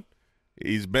 21.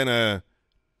 He's been a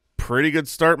pretty good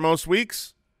start most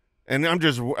weeks. And I'm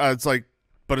just it's like,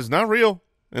 but it's not real,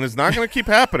 and it's not going to keep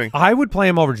happening. I would play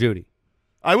him over Jeudy.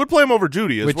 I would play him over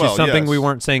Jeudy as well. Which is something yes. we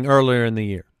weren't saying earlier in the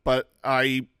year. But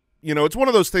it's one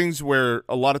of those things where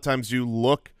a lot of times you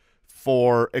look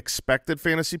for expected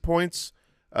fantasy points.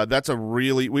 That's a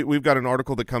really we've got an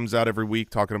article that comes out every week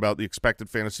talking about the expected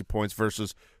fantasy points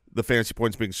versus the fantasy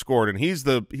points being scored, and he's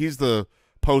the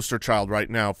poster child right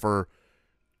now for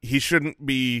he shouldn't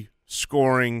be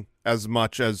scoring as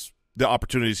much as the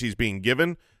opportunities he's being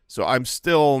given. So I'm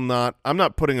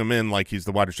not putting him in like he's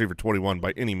the wide receiver 21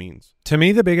 by any means. To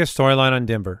me, the biggest storyline on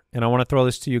Denver, and I want to throw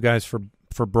this to you guys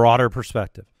for broader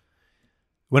perspective.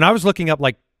 When I was looking up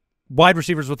like wide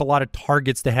receivers with a lot of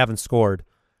targets that haven't scored,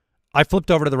 I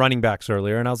flipped over to the running backs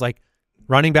earlier, and I was like,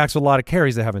 running backs with a lot of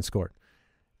carries that haven't scored.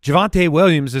 Javonte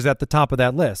Williams is at the top of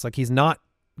that list. Like, he's not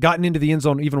gotten into the end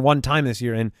zone even one time this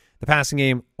year in the passing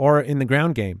game or in the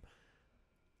ground game.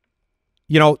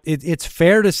 You know, it's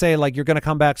fair to say, like, you're going to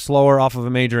come back slower off of a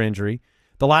major injury.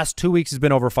 The last 2 weeks has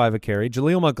been over 5 a carry.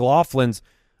 Jaleel McLaughlin's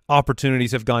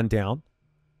opportunities have gone down.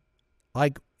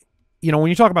 Like, you know, when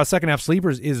you talk about second half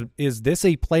sleepers, is this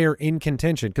a player in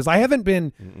contention? Because I haven't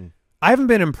been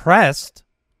impressed,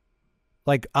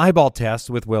 like eyeball test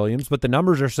with Williams, but the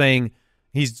numbers are saying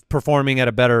he's performing at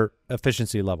a better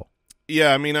efficiency level.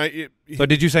 Yeah, I mean, so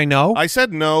did you say no? I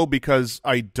said no because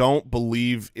I don't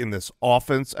believe in this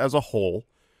offense as a whole,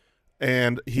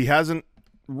 and he hasn't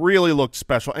really looked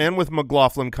special. And with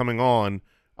McLaughlin coming on,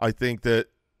 I think that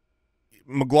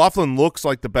McLaughlin looks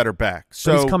like the better back.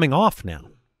 So but he's coming off now.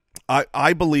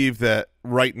 I believe that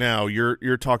right now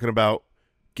you're talking about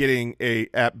getting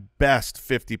at best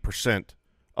 50%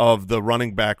 of the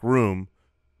running back room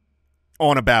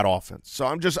on a bad offense. So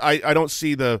I don't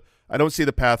see the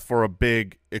path for a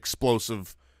big,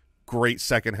 explosive, great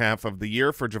second half of the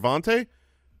year for Javonte.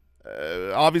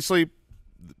 Obviously,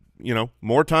 you know,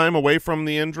 more time away from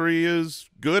the injury is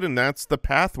good, and that's the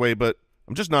pathway, but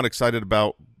I'm just not excited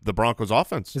about the Broncos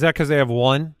offense. Is that because they have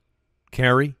one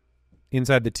carry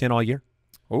inside the 10 all year?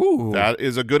 Ooh. That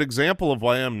is a good example of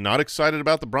why I'm not excited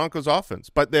about the Broncos offense.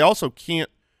 But they also can't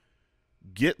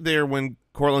get there when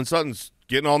Cortland Sutton's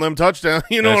getting all them touchdowns.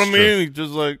 You know That's what I mean? true. He's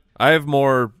just like, I have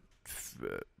more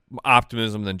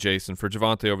optimism than Jason for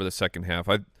Javonte over the second half.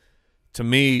 To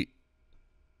me,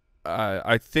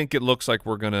 I think it looks like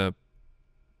we're going to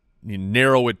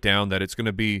narrow it down, that it's going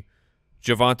to be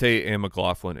Javonte and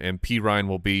McLaughlin, and P. Ryan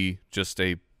will be just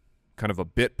a kind of a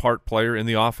bit part player in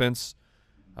the offense.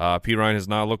 P. Ryan has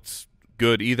not looked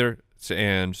good either,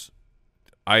 and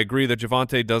I agree that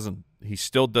Javonte he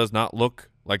still does not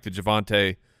look like the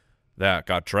Javonte that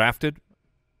got drafted,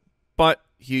 but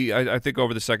I think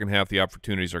over the second half the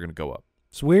opportunities are going to go up.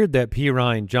 It's weird that P.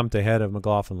 Ryan jumped ahead of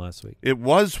McLaughlin last week. it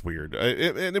was weird.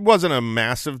 It wasn't a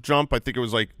massive jump. I think it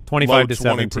was like 25 to 20%.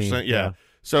 17. Yeah.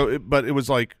 So, but it was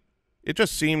like, it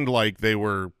just seemed like they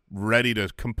were ready to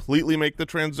completely make the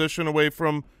transition away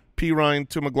from P. Ryan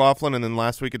to McLaughlin, and then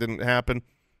last week it didn't happen.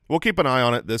 We'll keep an eye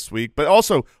on it this week. But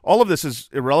also, all of this is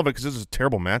irrelevant because this is a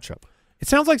terrible matchup. It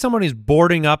sounds like someone is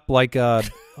boarding up like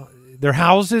their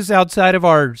houses outside of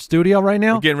our studio right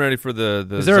now. We're getting ready for the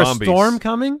Is there zombies. a storm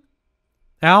coming?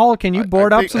 Al, can you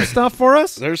board up some stuff for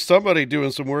us? There's somebody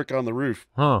doing some work on the roof.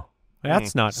 Huh.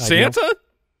 That's not ideal. Santa?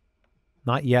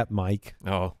 Not yet, Mike.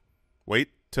 Oh. Wait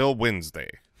till Wednesday.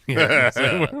 Yeah,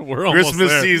 we're almost Christmas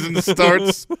there. season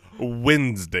starts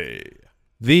Wednesday.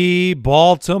 The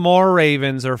Baltimore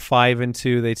Ravens are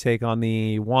 5-2. They take on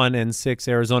the 1-6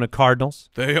 Arizona Cardinals.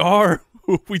 They are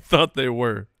who we thought they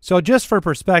were. So just for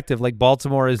perspective, like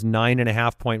Baltimore is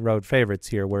 9.5-point road favorites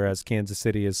here, whereas Kansas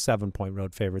City is 7-point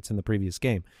road favorites in the previous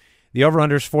game. The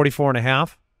over-under is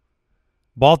 44.5.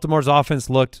 Baltimore's offense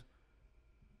looked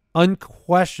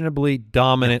unquestionably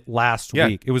dominant last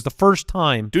week. It was the first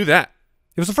time. Do that.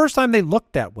 It was the first time they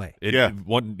looked that way.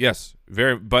 Yes.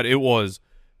 But it was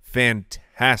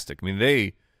fantastic. I mean,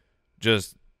 they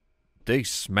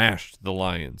smashed the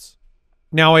Lions.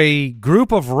 Now, a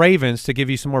group of Ravens, to give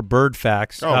you some more bird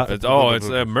facts. It's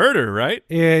a murder, right?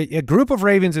 A group of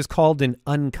Ravens is called an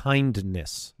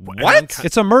unkindness. What?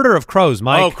 It's a murder of crows,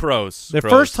 Mike. Oh, crows. The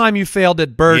first time you failed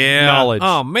at bird knowledge.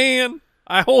 Oh, man.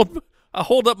 I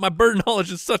hold up my bird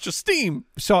knowledge in such esteem.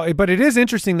 So, but it is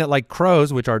interesting that like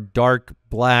crows, which are dark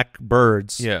black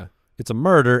birds, it's a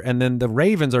murder, and then the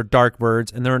ravens are dark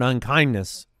birds, and they're an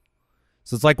unkindness.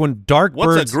 So it's like when dark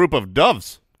birds. What's a group of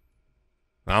doves?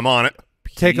 I'm on it.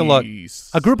 Take a look.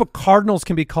 A group of cardinals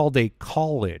can be called a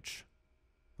college.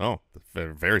 Oh,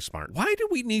 they're very smart. Why do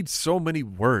we need so many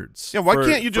words? Yeah, why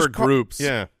can't you just call groups?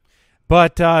 Yeah.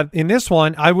 But in this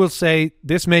one, I will say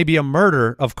this may be a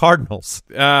murder of cardinals.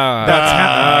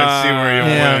 I see where you're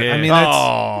going.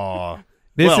 I mean,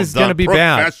 this is going to be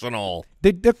professional.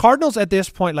 Bad. The Cardinals at this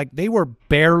point, like they were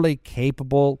barely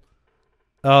capable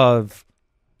of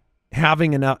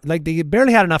having enough. Like they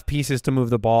barely had enough pieces to move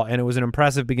the ball, and it was an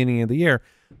impressive beginning of the year.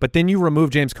 But then you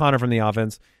remove James Conner from the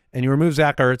offense, and you remove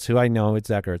Zach Ertz, who I know it's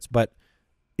Zach Ertz. But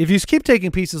if you keep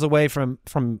taking pieces away from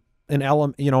an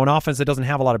element, an offense that doesn't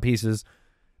have a lot of pieces,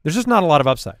 there's just not a lot of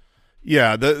upside.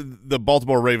 Yeah, the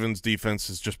Baltimore Ravens defense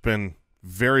has just been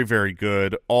very, very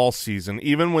good all season.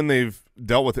 Even when they've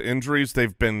dealt with injuries,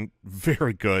 they've been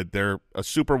very good. They're a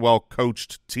super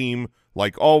well-coached team,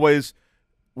 like always,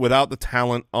 without the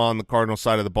talent on the Cardinals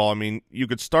side of the ball. I mean, you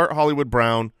could start Hollywood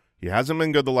Brown. He hasn't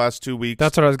been good the last 2 weeks.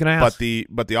 That's what I was going to ask.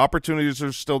 But the opportunities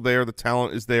are still there. The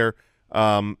talent is there.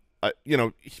 I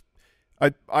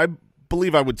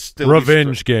believe I would still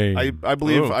revenge game. I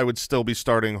believe I would still be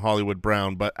starting Hollywood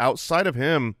Brown, but outside of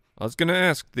him, I was going to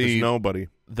ask there's nobody.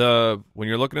 When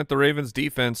you're looking at the Ravens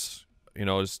defense,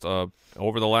 just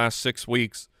over the last 6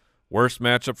 weeks, worst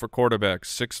matchup for quarterbacks,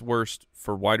 6th worst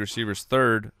for wide receivers,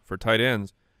 3rd for tight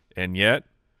ends, and yet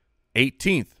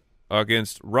 18th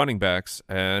against running backs.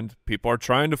 And people are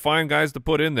trying to find guys to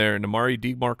put in there. And Amari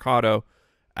DiMarcado,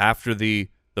 after the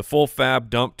full fab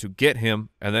dump to get him,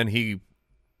 and then he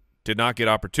did not get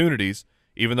opportunities,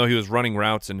 even though he was running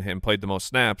routes and played the most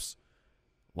snaps.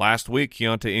 Last week,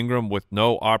 Keontae Ingram with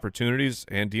no opportunities,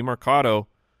 and DiMarcado,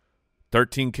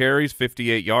 13 carries,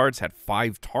 58 yards, had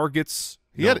 5 targets.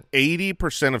 He had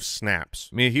 80% of snaps.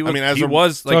 I mean,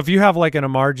 so if you have like an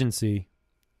emergency,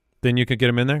 then you could get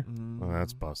him in there? Oh,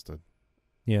 that's busted.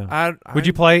 Yeah. Would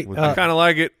you play? I kind of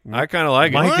like it. I kind of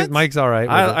like it. Mike's all right.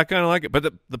 I kind of like it.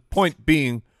 But the point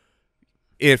being,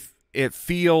 if it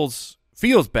feels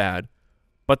bad,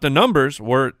 but the numbers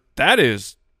were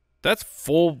that's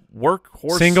full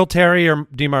workhorse. Singletary or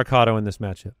DiMarcado in this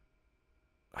matchup?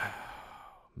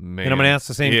 Man. And I'm going to ask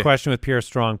the same question with Pierre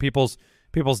Strong. People's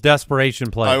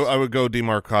desperation plays. I would go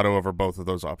DiMarcado over both of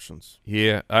those options.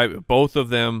 Yeah, both of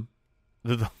them.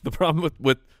 The problem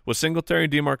with Singletary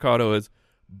and DiMarcado is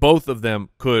both of them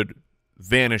could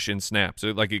vanish in snaps.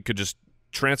 Like it could just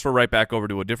transfer right back over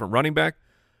to a different running back.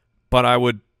 But I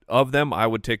would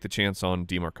take the chance on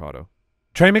DiMarcado.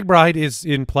 Trey McBride is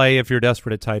in play if you're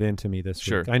desperate at tight end to me this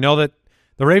week. I know that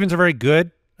the Ravens are very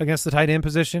good against the tight end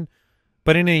position,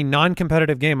 but in a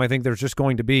non-competitive game, I think there's just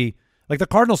going to be – like the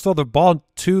Cardinals throw the ball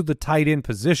to the tight end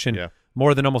position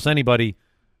more than almost anybody.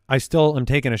 I still am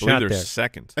taking a shot there.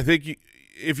 Second. I think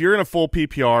if you're in a full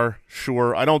PPR,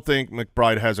 sure. I don't think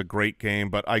McBride has a great game,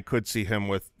 but I could see him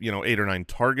with 8 or 9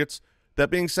 targets. That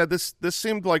being said, this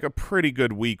seemed like a pretty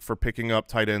good week for picking up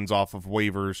tight ends off of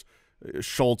waivers.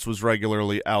 Schultz was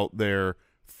regularly out there.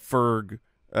 Ferg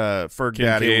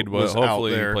Daddy was out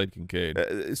there. He played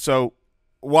Kincaid. So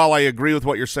while I agree with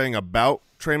what you're saying about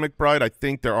Trey McBride, I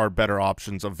think there are better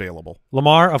options available.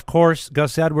 Lamar, of course.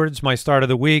 Gus Edwards, my start of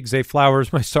the week. Zay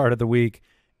Flowers, my start of the week.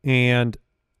 And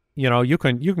you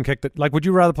can kick the would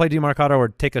you rather play DiMarcado or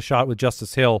take a shot with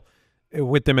Justice Hill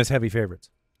with them as heavy favorites?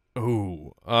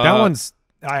 Ooh, that one's.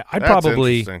 I'd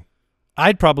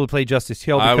probably play Justice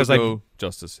Hill because I would go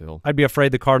Justice Hill. I'd be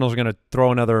afraid the Cardinals are going to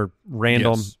throw another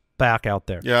random back out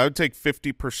there. Yeah, I would take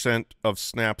 50% of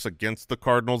snaps against the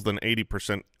Cardinals than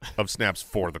 80% of snaps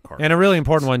for the Cardinals. And a really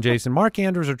important one, Jason: Mark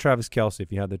Andrews or Travis Kelce,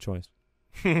 if you had the choice.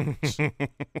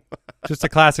 Just a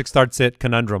classic start-sit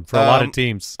conundrum for a lot of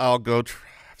teams. I'll go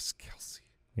Travis Kelce.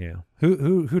 Yeah.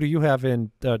 Who do you have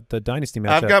in the dynasty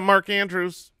matchup? I've got Mark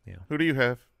Andrews. Yeah. Who do you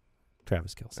have?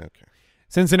 Travis Kelce. Okay.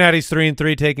 Cincinnati's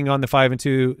 3-3 taking on the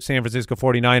 5-2 San Francisco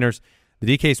 49ers.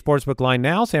 The DK Sportsbook line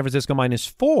now, San Francisco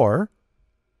 -4.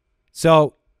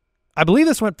 So I believe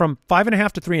this went from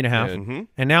 5.5 to 3.5,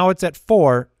 and now it's at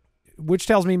 4, which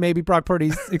tells me maybe Brock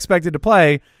Purdy's expected to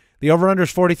play. The over-under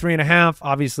is 43.5.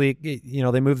 Obviously,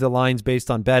 they move the lines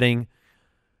based on betting.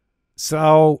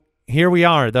 So here we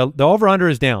are. The over-under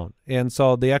is down, and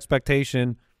so the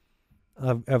expectation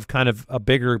of kind of a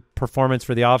bigger performance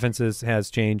for the offenses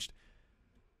has changed.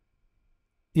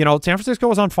 San Francisco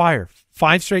was on fire.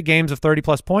 5 straight games of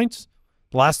 30-plus points.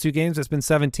 The last 2 games, it's been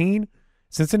 17.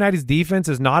 Cincinnati's defense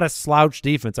is not a slouch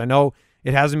defense. I know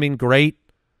it hasn't been great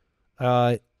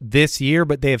this year,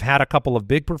 but they've had a couple of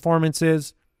big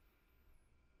performances.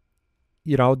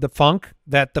 The funk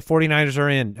that the 49ers are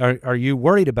in, are you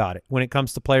worried about it when it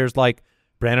comes to players like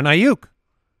Brandon Ayuk,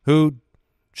 who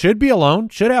should be alone,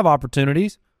 should have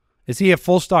opportunities? Is he a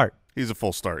full start? He's a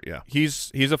full start, yeah.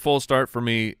 He's a full start for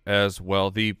me as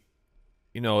well.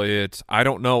 I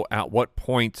don't know at what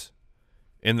point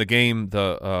in the game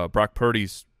the Brock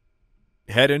Purdy's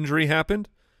head injury happened,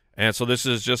 and so this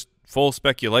is just full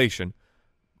speculation.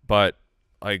 But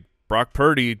Brock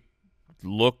Purdy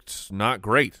looked not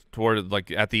great toward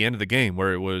at the end of the game,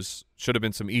 where should have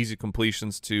been some easy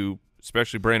completions to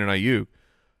especially Brandon Ayuk.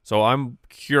 So I'm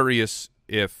curious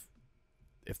if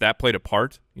that played a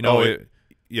part.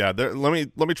 Yeah. Let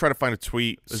me try to find a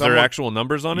tweet. Is there actual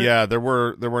numbers on it? Yeah, there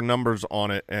were numbers on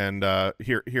it, and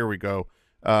here we go.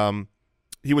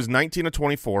 He was 19 of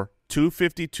 24,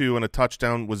 252 and a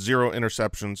touchdown with 0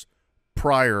 interceptions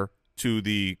prior to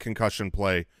the concussion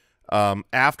play.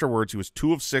 Afterwards, he was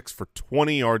 2 of 6 for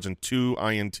 20 yards and 2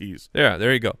 INTs. Yeah,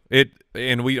 there you go.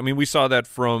 We saw that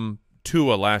from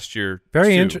Tua last year.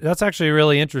 That's actually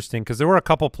really interesting because there were a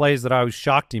couple plays that I was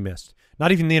shocked he missed.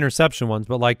 Not even the interception ones,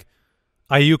 but like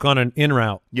Ayuk on an in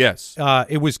route. Yes,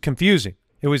 it was confusing.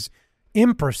 It was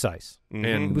imprecise. And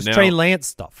it was Trey Lance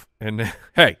stuff. And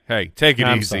hey, take it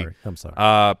easy. I'm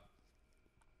sorry.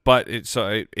 But it's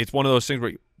one of those things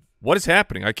where what is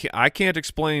happening? I can't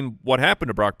explain what happened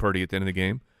to Brock Purdy at the end of the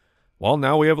game. Well,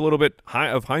 now we have a little bit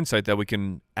of hindsight that we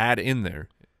can add in there.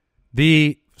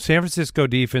 The San Francisco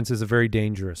defense is a very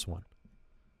dangerous one.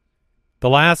 The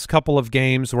last couple of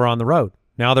games were on the road.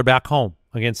 Now they're back home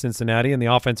against Cincinnati, and the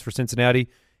offense for Cincinnati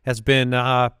has been,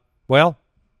 not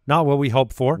what we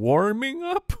hoped for. Warming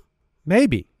up?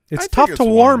 Maybe. It's tough to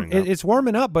warm. It's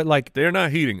warming up, but they're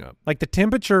not heating up. The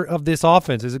temperature of this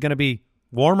offense, is it going to be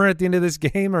warmer at the end of this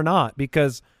game or not?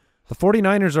 Because the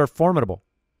 49ers are formidable.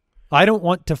 I don't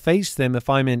want to face them if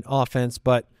I'm in offense,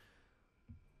 but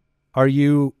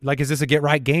is this a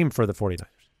get-right game for the 49ers?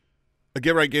 A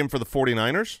get-right game for the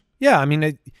 49ers? Yeah,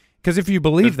 because if you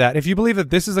believe that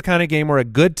this is the kind of game where a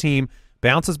good team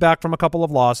bounces back from a couple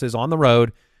of losses on the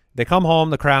road, they come home,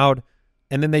 the crowd,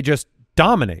 and then they just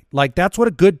dominate. That's what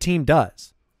a good team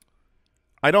does.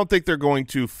 I don't think they're going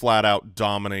to flat out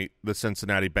dominate the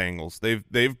Cincinnati Bengals.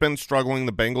 They've been struggling.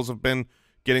 The Bengals have been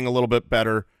getting a little bit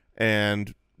better,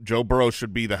 and Joe Burrow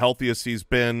should be the healthiest he's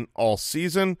been all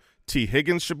season. T.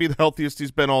 Higgins should be the healthiest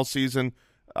he's been all season.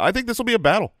 I think this will be a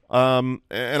battle, and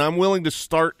I'm willing to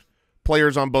start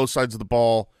players on both sides of the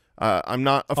ball. I'm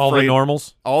not afraid. All the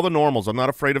normals? All the normals. I'm not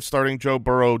afraid of starting Joe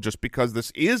Burrow just because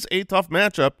this is a tough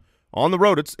matchup on the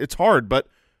road. It's hard, but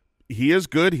he is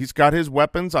good. He's got his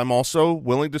weapons. I'm also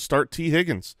willing to start T.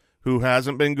 Higgins, who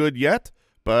hasn't been good yet,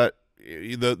 but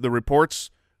the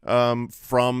reports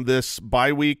from this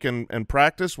bye week and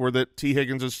practice were that T.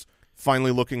 Higgins is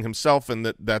finally looking himself,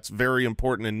 and that's very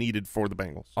important and needed for the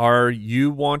Bengals. Are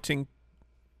you wanting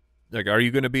 – are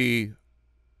you going to be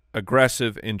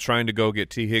aggressive in trying to go get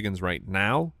T. Higgins right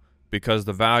now because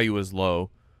the value is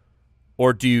low,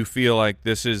 or do you feel like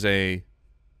this is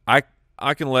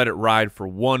I can let it ride for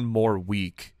one more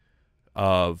week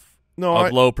of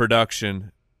low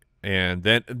production and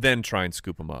then try and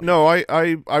scoop him up? No,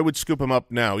 I would scoop him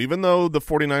up now. Even though the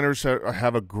 49ers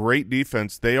have a great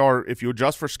defense, they are, if you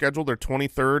adjust for schedule, they're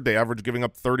 23rd. They average giving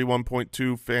up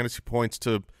 31.2 fantasy points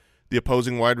to the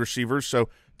opposing wide receivers. So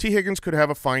T. Higgins could have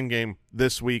a fine game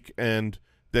this week, and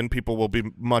then people will be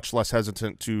much less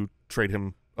hesitant to trade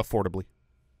him affordably.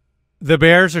 The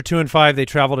Bears are 2-5. They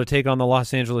travel to take on the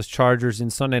Los Angeles Chargers in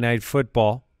Sunday Night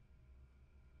Football.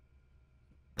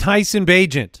 Tyson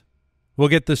Bagent will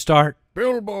get the start.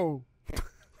 Bilbo.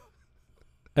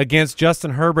 Against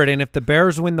Justin Herbert, and if the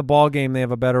Bears win the ball game, they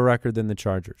have a better record than the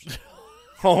Chargers.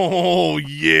 Oh,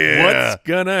 yeah. What's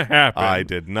going to happen? I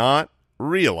did not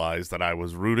realize that I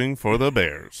was rooting for the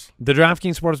Bears. The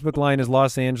DraftKings Sportsbook line is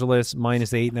Los Angeles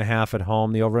minus 8.5 at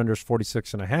home. The over-under is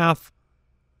 46.5.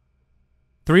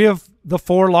 3 of the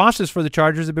 4 losses for the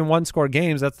Chargers have been one-score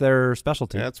games. That's their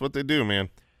specialty. That's what they do, man.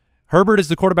 Herbert is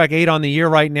the quarterback 8 on the year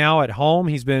right now at home.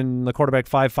 He's been the quarterback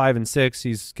 5, 5, and 6.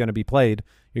 He's going to be played.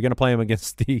 You're going to play him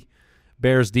against the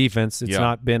Bears defense. It's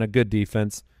not been a good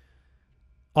defense.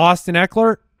 Austin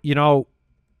Eckler,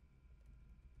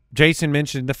 Jason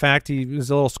mentioned the fact he was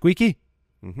a little squeaky.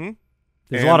 Mm-hmm.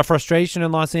 There's a lot of frustration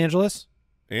in Los Angeles.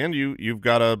 And you've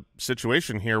got a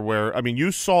situation here where,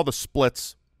 you saw the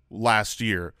splits last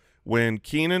year when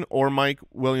Keenan or Mike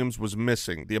Williams was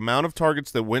missing. The amount of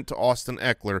targets that went to Austin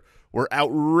Eckler were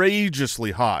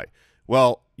outrageously high.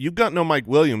 Well, you've got no Mike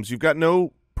Williams. You've got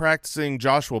no practicing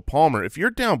Joshua Palmer. If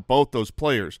you're down both those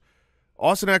players,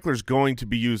 Austin Eckler's going to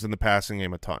be used in the passing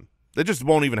game a ton. They just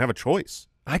won't even have a choice.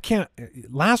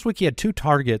 Last week he had 2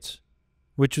 targets,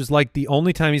 which was like the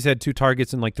only time he's had 2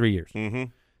 targets in like 3 years. Mm-hmm.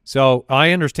 So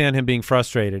I understand him being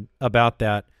frustrated about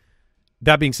that.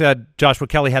 That being said, Joshua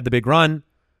Kelly had the big run.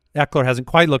 Eckler hasn't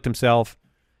quite looked himself.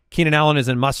 Keenan Allen is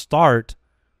a must start.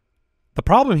 The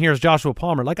problem here is Joshua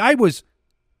Palmer.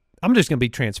 I'm just going to be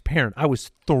transparent. I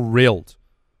was thrilled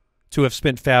to have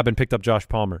spent fab and picked up Josh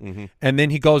Palmer. Mm-hmm. And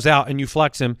then he goes out and you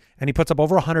flex him and he puts up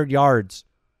over 100 yards.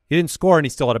 He didn't score and he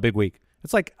still had a big week.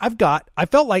 It's like I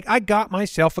felt like I got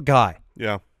myself a guy.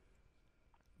 Yeah.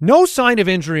 No sign of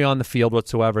injury on the field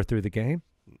whatsoever through the game.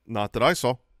 Not that I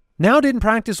saw. Now didn't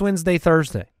practice Wednesday,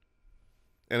 Thursday.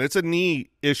 And it's a knee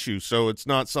issue, so it's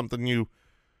not something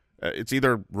it's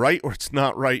either right or it's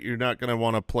not right. You're not going to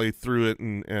want to play through it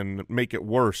and make it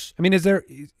worse.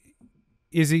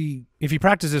 If he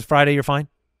practices Friday, you're fine?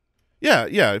 Yeah.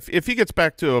 If he gets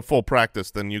back to a full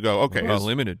practice, then you go, okay.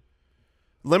 Limited.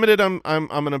 Limited, I'm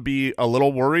going to be a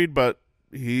little worried, but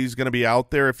he's going to be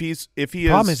out there.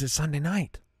 Problem is it's Sunday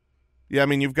night. Yeah,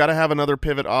 you've got to have another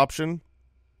pivot option.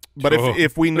 But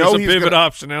if we know there's a pivot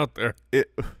option out there.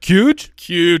 Huge?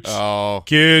 Huge. Oh.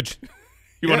 Huge.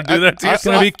 You want to do that to It's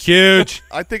going to be huge.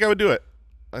 I think I would do it.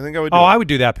 I would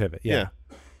do that pivot. Yeah.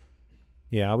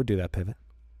 Yeah, I would do that pivot.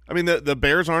 The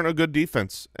Bears aren't a good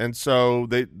defense, and so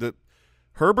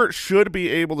Herbert should be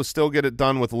able to still get it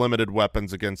done with limited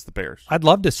weapons against the Bears. I'd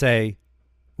love to say,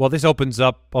 well, this opens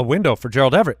up a window for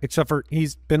Gerald Everett, except for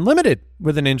he's been limited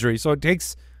with an injury. So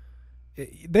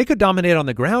they could dominate on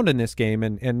the ground in this game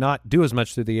and not do as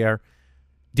much through the air.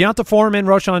 Deonta Foreman,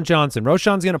 Roschon Johnson.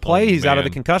 Roschon's going to play. He's out of the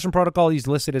concussion protocol. He's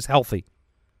listed as healthy.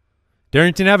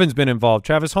 Darrington Evans been involved.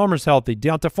 Travis Homer's healthy.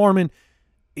 Deonta Foreman,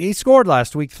 he scored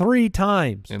last week 3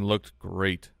 times. And looked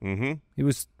great. Mm-hmm. He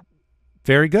was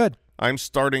very good. I'm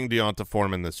starting Deonta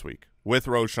Foreman this week with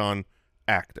Roschon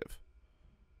active.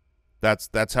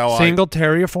 That's how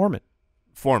Singletary or Foreman?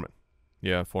 Foreman.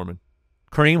 Yeah, Foreman.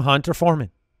 Kareem Hunt or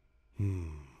Foreman?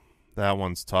 That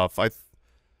one's tough. I'm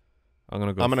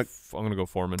gonna go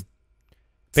Foreman.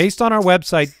 Based on our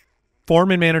website,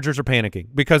 Foreman managers are panicking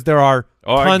because there are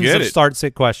tons of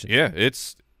start-sit questions. Yeah,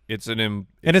 it's and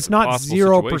it's not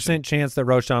 0% chance that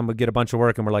Roschon would get a bunch of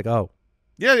work, and we're like, oh,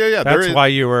 yeah. That's why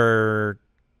you were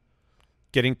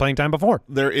getting playing time before.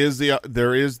 There is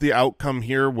the outcome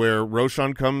here where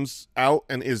Roschon comes out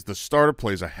and is the starter,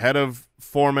 plays ahead of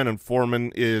Foreman, and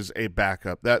Foreman is a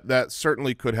backup. That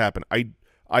certainly could happen.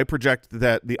 I project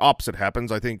that the opposite happens.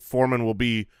 I think Foreman will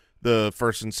be the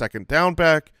first and second down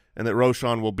back, and that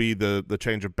Roschon will be the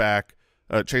change of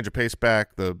pace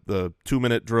back, the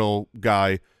 2-minute drill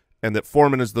guy, and that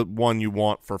Foreman is the one you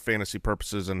want for fantasy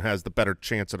purposes and has the better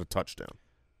chance at a touchdown.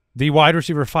 The wide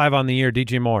receiver 5 on the year,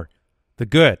 DJ Moore. The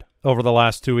good over the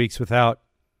last 2 weeks without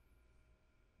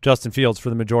Justin Fields for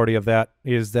the majority of that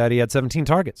is that he had 17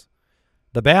 targets.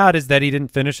 The bad is that he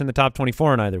didn't finish in the top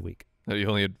 24 in either week. That he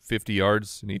only had 50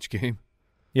 yards in each game.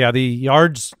 Yeah, the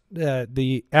yards,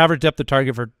 the average depth of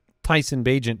target for Tyson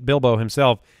Bagent, Bilbo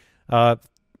himself,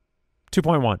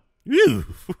 2.1. Ew,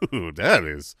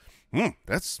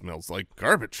 that smells like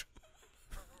garbage.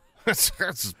 That's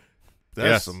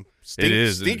yes, some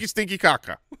stinky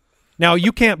caca. Now,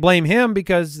 you can't blame him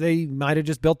because they might have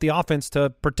just built the offense to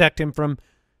protect him from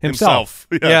himself.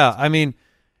 Yeah,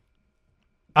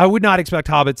 I would not expect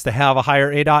Hobbits to have a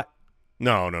higher ADOT.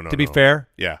 No. To be fair.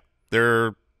 Yeah,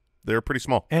 they're pretty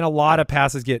small. And a lot of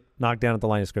passes get knocked down at the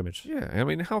line of scrimmage.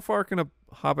 Yeah, how far can a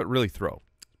Hobbit really throw?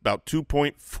 About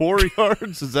 2.4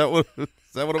 yards. Is that what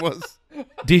it was?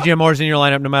 DJ Moore's in your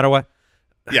lineup no matter what?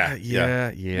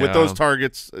 Yeah. With those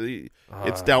targets,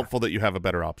 it's doubtful that you have a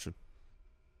better option.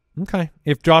 Okay.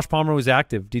 If Josh Palmer was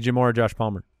active, DJ Moore or Josh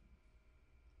Palmer?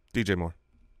 DJ Moore.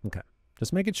 Okay.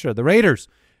 Just making sure. The Raiders,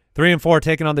 3-4,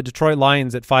 taking on the Detroit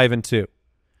Lions at 5-2.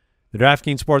 The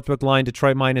DraftKings Sportsbook line,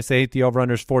 Detroit -8. The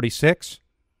over-under is 46.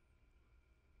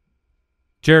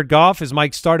 Jared Goff is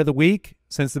Mike's start of the week.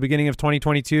 Since the beginning of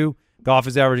 2022, Goff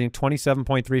is averaging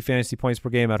 27.3 fantasy points per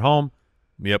game at home.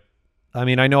 Yep.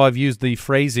 I know I've used the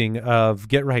phrasing of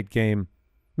get right game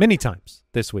many times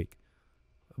this week.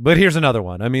 But here's another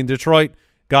one. Detroit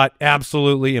got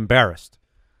absolutely embarrassed.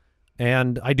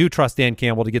 And I do trust Dan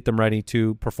Campbell to get them ready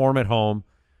to perform at home.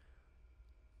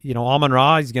 You know,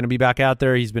 Amon-Ra, he's going to be back out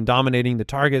there. He's been dominating the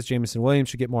targets. Jameson Williams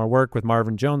should get more work with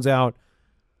Marvin Jones out.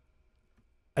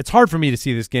 It's hard for me to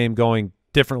see this game going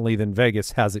differently than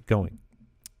Vegas has it going.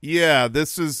 Yeah,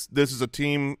 this is a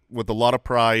team with a lot of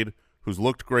pride who's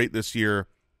looked great this year,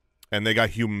 and they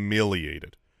got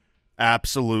humiliated.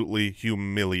 Absolutely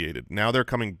humiliated. Now they're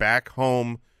coming back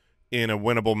home in a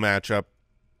winnable matchup.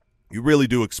 You really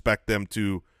do expect them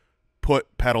to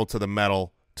put pedal to the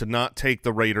metal, to not take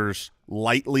the Raiders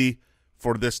lightly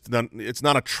for this. It's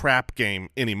not a trap game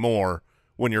anymore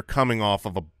when you're coming off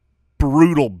of a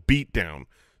brutal beatdown.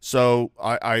 So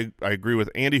I agree with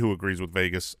Andy, who agrees with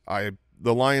Vegas.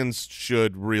 The Lions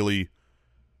should really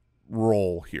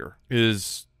roll here.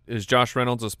 Is Josh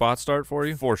Reynolds a spot start for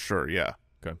you? For sure, yeah.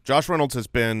 Okay. Josh Reynolds has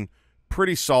been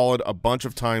pretty solid a bunch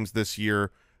of times this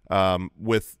year.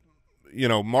 With, you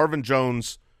know, Marvin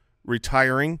Jones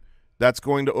retiring, that's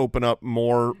going to open up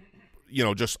more, you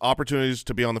know, just opportunities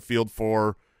to be on the field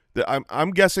for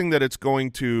I'm guessing that it's going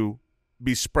to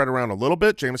be spread around a little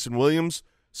bit. Jameson Williams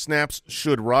snaps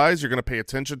should rise. You're going to pay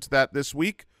attention to that this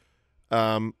week.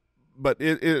 But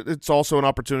it's also an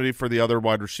opportunity for the other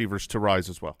wide receivers to rise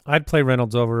as well. I'd play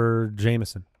Reynolds over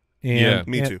Jameson. Yeah,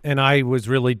 me too. And I was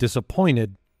really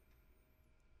disappointed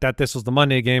that this was the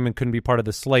Monday game and couldn't be part of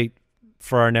the slate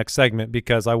for our next segment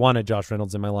because I wanted Josh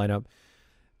Reynolds in my lineup.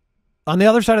 On the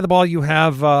other side of the ball, you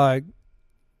have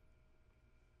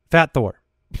Fat Thor.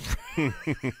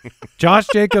 Josh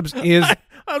Jacobs is...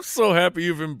 I'm so happy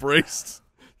you've embraced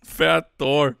Fat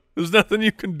Thor. There's nothing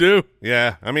you can do.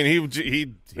 Yeah, I mean, he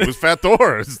was Fat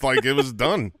Thor. It's like it was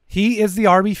done. He is the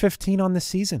RB15 on this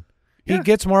season. He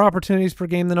gets more opportunities per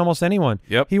game than almost anyone.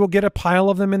 Yep. He will get a pile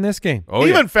of them in this game. Oh,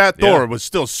 Even yeah. Fat Thor Yeah. was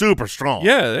still super strong.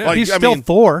 Yeah. Like, He's I still mean,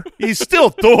 Thor. He's still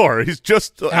Thor. He's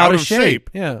just out of shape.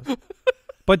 Yeah.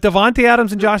 But Devontae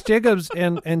Adams and Josh Jacobs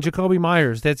and Jacoby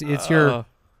Myers, it's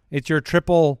your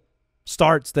triple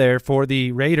starts there for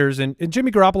the Raiders. And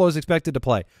Jimmy Garoppolo is expected to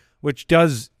play, which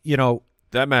does, you know.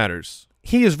 That matters.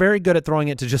 He is very good at throwing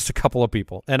it to just a couple of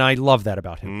people, and I love that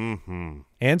about him. Mm-hmm.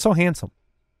 And so handsome.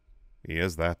 He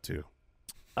is that too.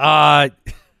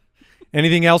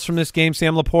 Anything else from this game,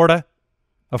 Sam Laporta?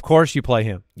 Of course you play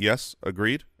him. Yes,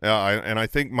 agreed. And I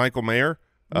think Michael Mayer.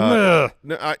 Meh.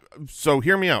 So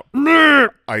hear me out.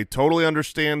 I totally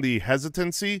understand the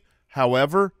hesitancy.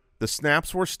 However, the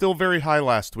snaps were still very high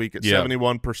last week at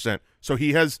 71%. So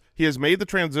he has made the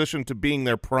transition to being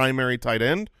their primary tight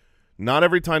end. Not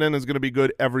every tight end is going to be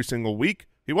good every single week.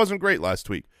 He wasn't great last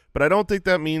week, but I don't think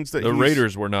that means that The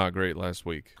Raiders were not great last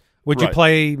week. Would you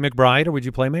play McBride or would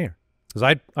you play Mayer?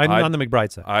 Because I'm on the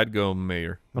McBride side. I'd go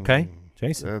Mayer. Okay,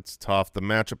 Jason. That's tough. The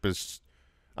matchup is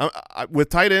with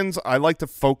tight ends, I like to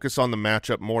focus on the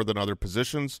matchup more than other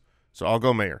positions, so I'll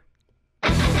go Mayer.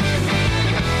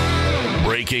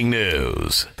 Breaking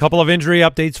news. Couple of injury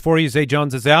updates for you. Zay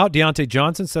Jones is out. Deontay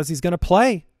Johnson says he's going to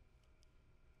play.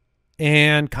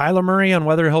 And Kyler Murray on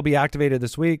whether he'll be activated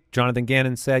this week. Jonathan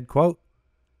Gannon said, quote,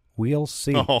 "We'll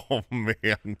see." Oh,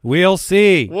 man. We'll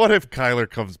see. What if Kyler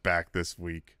comes back this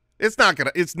week? It's not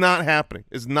happening.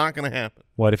 It's not gonna happen.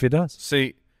 What if he does?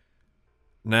 See,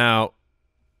 now,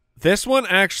 this one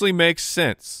actually makes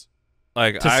sense.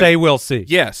 Like Say we'll see.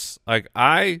 Yes. Like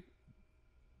I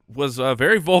was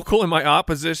very vocal in my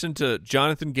opposition to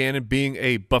Jonathan Gannon being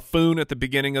a buffoon at the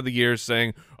beginning of the year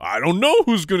saying, I don't know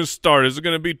who's going to start. Is it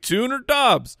going to be Tune or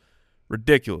Dobbs?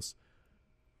 Ridiculous.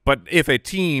 But if a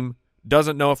team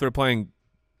doesn't know if they're playing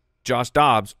Josh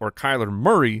Dobbs or Kyler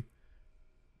Murray,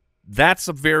 that's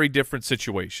a very different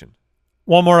situation.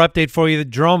 One more update for you.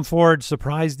 Jerome Ford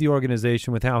surprised the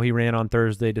organization with how he ran on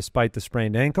Thursday despite the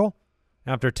sprained ankle.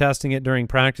 After testing it during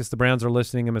practice, the Browns are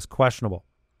listing him as questionable.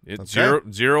 It's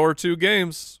Okay. 0 or 2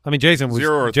 games. I mean, Jason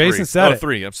 0 or Jason 3. said it.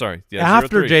 3. I'm sorry. Yeah,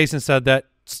 After 0-3. Jason said that,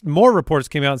 more reports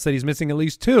came out and said he's missing at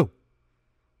least 2.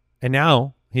 And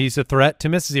now he's a threat to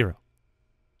miss 0.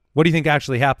 What do you think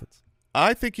actually happens?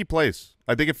 I think he plays.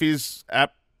 I think if he's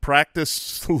at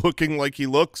practice looking like he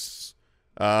looks,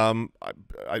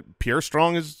 Pierre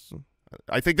Strong is.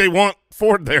 I think they want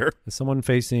Ford there. As someone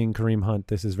facing Kareem Hunt,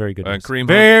 this is very good news. Kareem Hunt-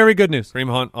 very good news.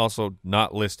 Kareem Hunt also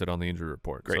not listed on the injury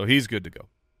report, Great. so he's good to go.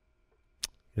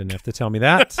 You didn't have to tell me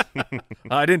that.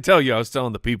 I didn't tell you. I was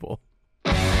telling the people.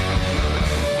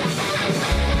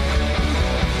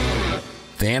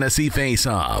 Fantasy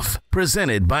Faceoff,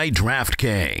 presented by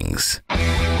DraftKings.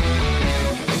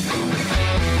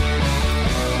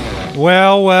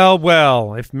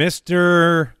 Well. If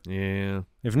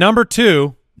number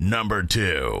 2 Number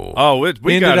 2. Oh, we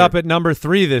ended got up at number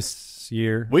 3 this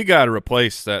year, we got to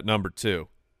replace that number 2.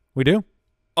 We do?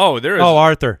 Oh, there is. Oh,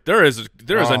 Arthur. There is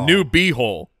a new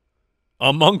b-hole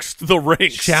amongst the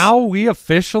ranks. Shall we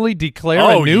officially declare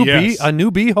Oh, a new yes.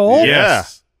 b-hole?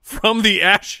 Yes. From the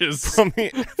ashes.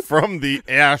 From the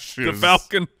ashes. The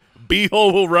Falcon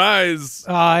b-hole will rise.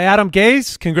 Adam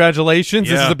Gase, congratulations.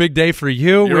 This Yeah. is a big day for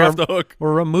you. You're off the hook.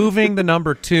 We're removing the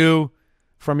number 2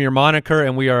 from your moniker,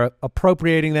 and we are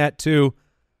appropriating that to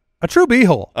a true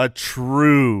b-hole. A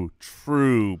true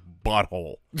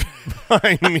butthole.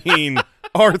 I mean,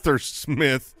 Arthur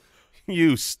Smith,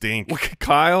 you stink.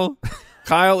 Kyle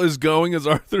is going as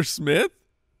Arthur Smith?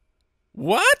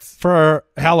 What? For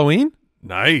Halloween?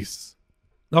 Nice.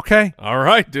 Okay. All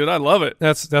right, dude. I love it.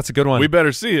 That's a good one. We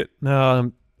better see it.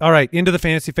 All right, into the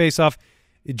fantasy face-off.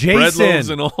 Bread loaves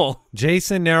and all.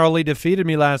 Jason narrowly defeated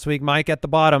me last week, Mike at the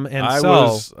bottom, and I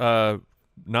was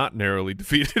not narrowly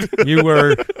defeated. You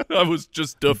were I was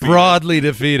just defeated. broadly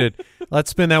defeated. Let's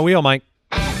spin that wheel, Mike.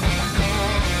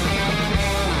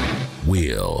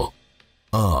 Wheel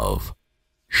of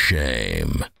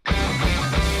Shame.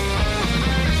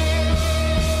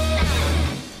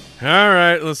 All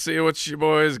right, let's see what you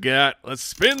boys got. Let's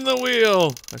spin the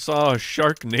wheel. I saw a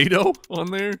Sharknado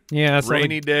on there. Yeah, it's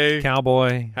Rainy day.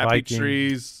 Cowboy, Happy Viking.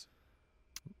 trees.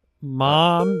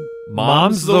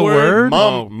 Mom's the word?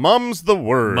 Mum's the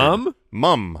word.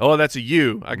 Mum. Oh, that's a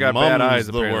U. I got bad Mum's eyes,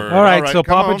 the apparently. word. All right, All right, so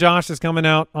come Papa on. Josh is coming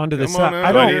out onto the Come side. on out.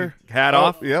 I Do I don't. need hat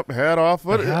off? Yep, hat off.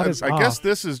 What? The hat is I guess off.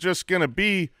 this is just going to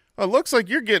be looks like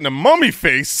you're getting a mummy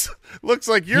face. Looks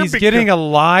like you're He's getting a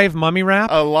live mummy wrap.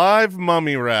 a live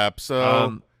mummy wrap.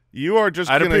 So you are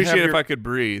just I'd going to appreciate have if I could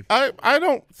breathe. I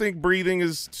don't think breathing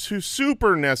is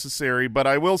super necessary, but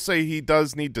I will say he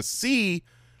does need to see,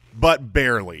 but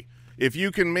barely. If you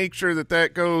can make sure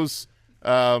that goes,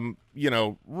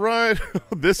 right.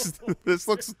 This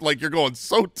looks like you're going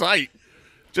so tight.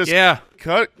 Just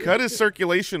cut his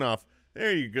circulation off.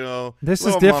 There you go. This is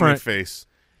Little mummy different. face.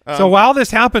 So while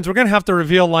this happens, we're going to have to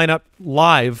reveal lineup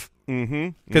live Mm-hmm.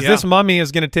 because this mummy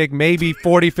is going to take maybe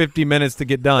 40, 50 minutes to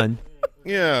get done.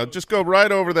 Yeah, just go right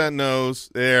over that nose.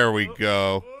 There we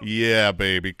go. Yeah,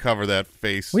 baby, cover that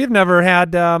face. We've never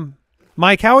had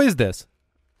Mike, how is this?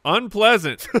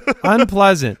 Unpleasant.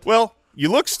 Unpleasant. Well, you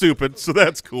look stupid, so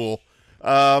that's cool.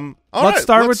 All Let's right,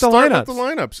 start with the start lineups. with the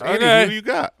lineups. Andy, Okay. who you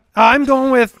got? I'm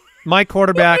going with my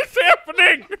quarterback. What's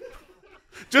happening?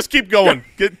 Just keep going.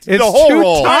 Get It's the whole too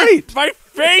roll. tight. My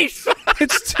face.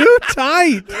 It's too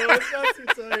tight.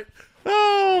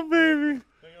 Oh, baby.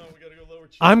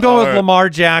 I'm going with right. Lamar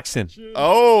Jackson.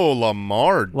 Oh,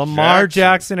 Lamar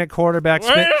Jackson at quarterback.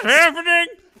 What is happening?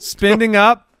 Spending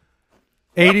up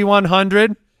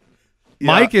 8,100.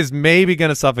 Mike is maybe going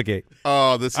to suffocate.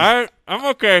 Oh, this is I'm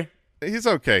okay. he's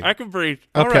okay. I can breathe.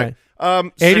 All Okay.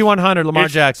 right. 8,100, Lamar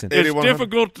It's- Jackson. It's 8,100.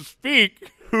 difficult to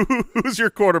speak. Who's your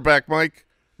quarterback, Mike?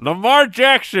 Lamar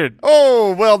Jackson.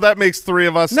 Oh, well, that makes three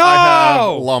of us. No! I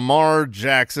have Lamar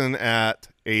Jackson at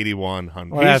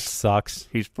 8,100. Well, that sucks.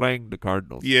 He's playing the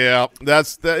Cardinals. Yeah,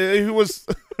 that's he was.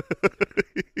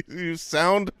 You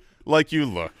sound like you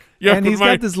look. Yeah, And but he's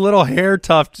got this little hair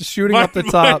tuft shooting up the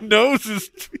top. My nose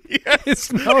is.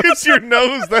 His nose, It's your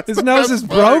nose. That's his the nose best is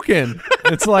part. broken.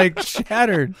 It's like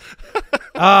shattered.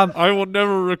 I will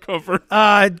never recover.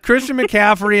 Christian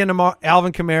McCaffrey and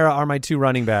Alvin Kamara are my two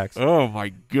running backs. Oh my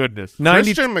goodness.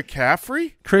 Christian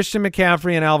McCaffrey. Christian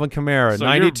McCaffrey and Alvin Kamara, So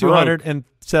you're 9,200 and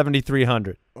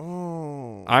 7,300.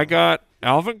 Oh, I got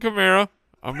Alvin Kamara.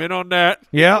 I'm in on that.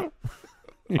 Yeah.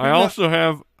 I also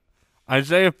have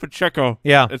Isaiah Pacheco.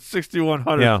 Yeah. At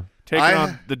 6,100. Yeah. Taking I-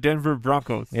 on the Denver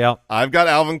Broncos. Yeah. I've got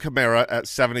Alvin Kamara at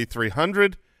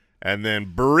 7,300, and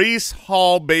then Breece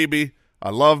Hall, baby. I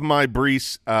love my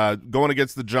Breece going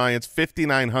against the Giants,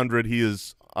 5,900. He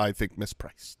is, I think,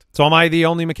 mispriced. So am I the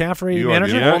only McCaffrey You are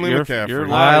manager? the only you're- McCaffrey. you're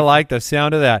I live. like the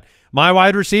sound of that. My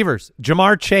wide receivers,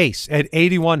 Jamar Chase at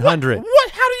 8,100.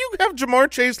 What? How do you have Jamar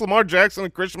Chase, Lamar Jackson,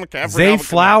 and Christian McCaffrey? and Zay Alvin Kamara?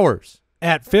 Flowers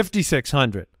at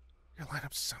 5,600. Your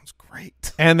lineup sounds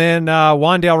great. And then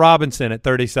Wandale Robinson at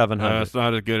 3,700. It's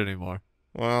not as good anymore.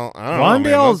 Well, I don't know, man.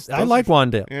 Wandale's, Those- I like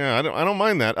Wandale. Yeah, I don't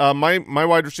mind that. My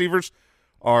wide receivers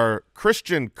are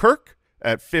Christian Kirk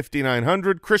at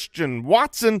 5,900, Christian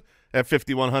Watson at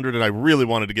 5,100, and I really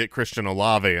wanted to get Christian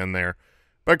Olave in there,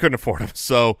 but I couldn't afford him.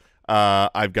 So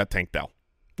I've got Tank Dell.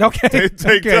 Okay. Tank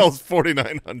okay. Dell's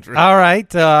 4,900. All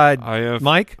right. I have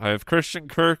Mike? I have Christian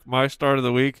Kirk, my start of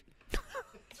the week.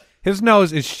 His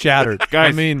nose is shattered.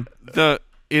 Guys, I mean,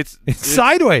 it's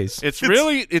sideways. It's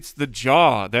the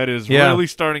jaw that is Yeah. really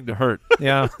starting to hurt.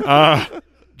 Yeah.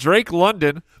 Drake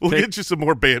London. We'll get you some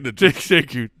more bandages.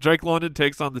 Thank you. Drake London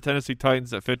takes on the Tennessee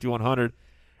Titans at 5,100.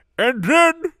 And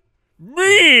then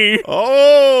Me?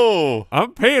 Oh,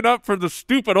 I'm paying up for the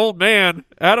stupid old man,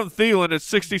 Adam Thielen, at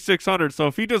 6,600. So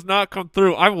if he does not come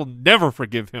through, I will never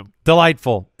forgive him.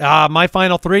 Delightful. My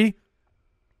final three.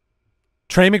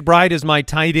 Trey McBride is my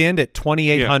tight end at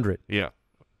 2,800. Yeah.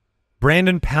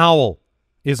 Brandon Powell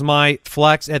is my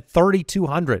flex at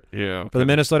 3,200 Yeah. for the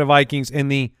Minnesota Vikings.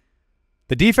 And the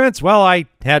defense, well, I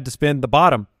had to spend the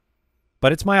bottom,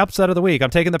 but it's my upset of the week. I'm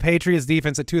taking the Patriots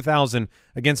defense at 2,000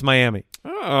 against Miami. Oh.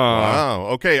 wow.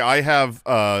 Okay, I have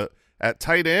at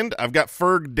tight end, I've got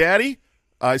Ferg Daddy.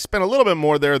 I spent a little bit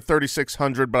more there at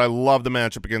 3,600, but I love the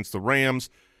matchup against the Rams.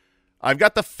 I've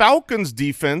got the Falcons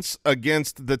defense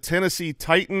against the Tennessee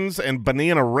Titans and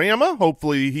Bananarama.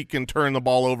 Hopefully he can turn the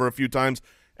ball over a few times.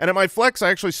 And at my flex,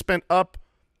 I actually spent up.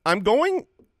 I'm going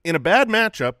in a bad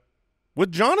matchup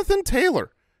with Jonathan Taylor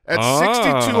at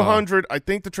 6,200. I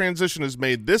think the transition is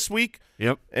made this week.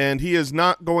 Yep. And he is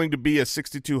not going to be a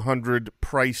 6,200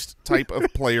 priced type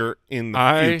of player in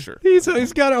the future.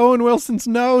 He's got Owen Wilson's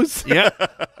nose. Yeah.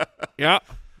 Yeah.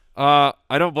 I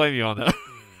don't blame you on that.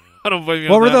 I don't blame you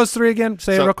on What were that. those three again?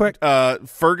 Say it real quick.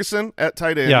 Ferguson at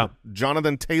tight end, Yeah.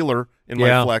 Jonathan Taylor in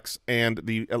my flex, and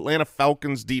the Atlanta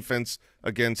Falcons defense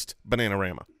against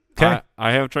Bananarama. Okay.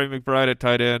 I have Trey McBride at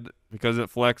tight end because at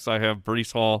flex I have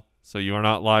Breece Hall, so you are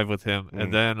not live with him.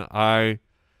 And then I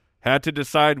had to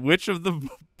decide which of the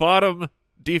bottom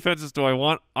defenses do I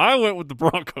want. I went with the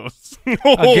Broncos.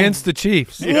 Against the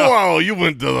Chiefs. Yeah. Whoa, you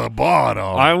went to the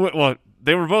bottom. Well,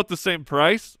 they were both the same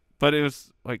price, but it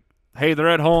was like, hey, they're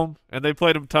at home, and they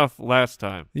played them tough last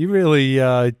time. You really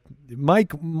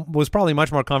Mike was probably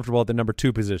much more comfortable at the number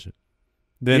 2 position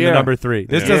than the number 3.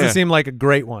 This doesn't seem like a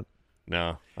great one.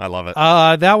 No, I love it.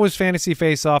 That was Fantasy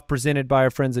Face-Off presented by our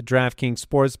friends at DraftKings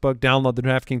Sportsbook. Download the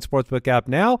DraftKings Sportsbook app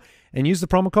now and use the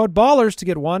promo code BALLERS to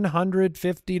get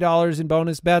 $150 in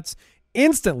bonus bets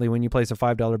instantly when you place a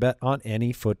 $5 bet on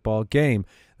any football game.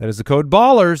 That is the code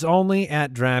BALLERS only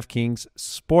at DraftKings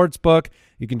Sportsbook.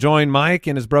 You can join Mike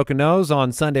and his broken nose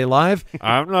on Sunday Live.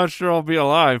 I'm not sure I'll be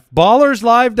alive.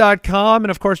 BallersLive.com.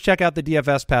 And, of course, check out the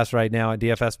DFS Pass right now at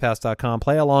DFSPass.com.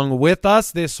 Play along with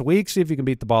us this week. See if you can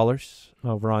beat the Ballers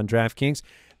over on DraftKings.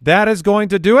 That is going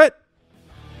to do it.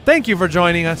 Thank you for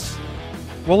joining us.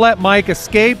 We'll let Mike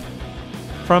escape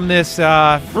from this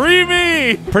Free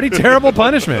me! pretty terrible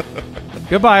punishment.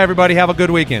 Goodbye, everybody. Have a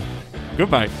good weekend.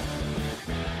 Goodbye.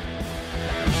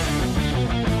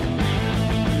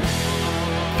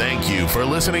 Thank you for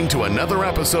listening to another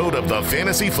episode of the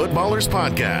Fantasy Footballers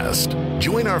Podcast.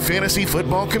 Join our fantasy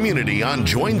football community on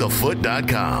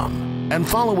jointhefoot.com and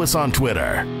follow us on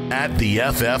Twitter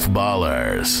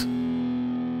 @TheFFBallers.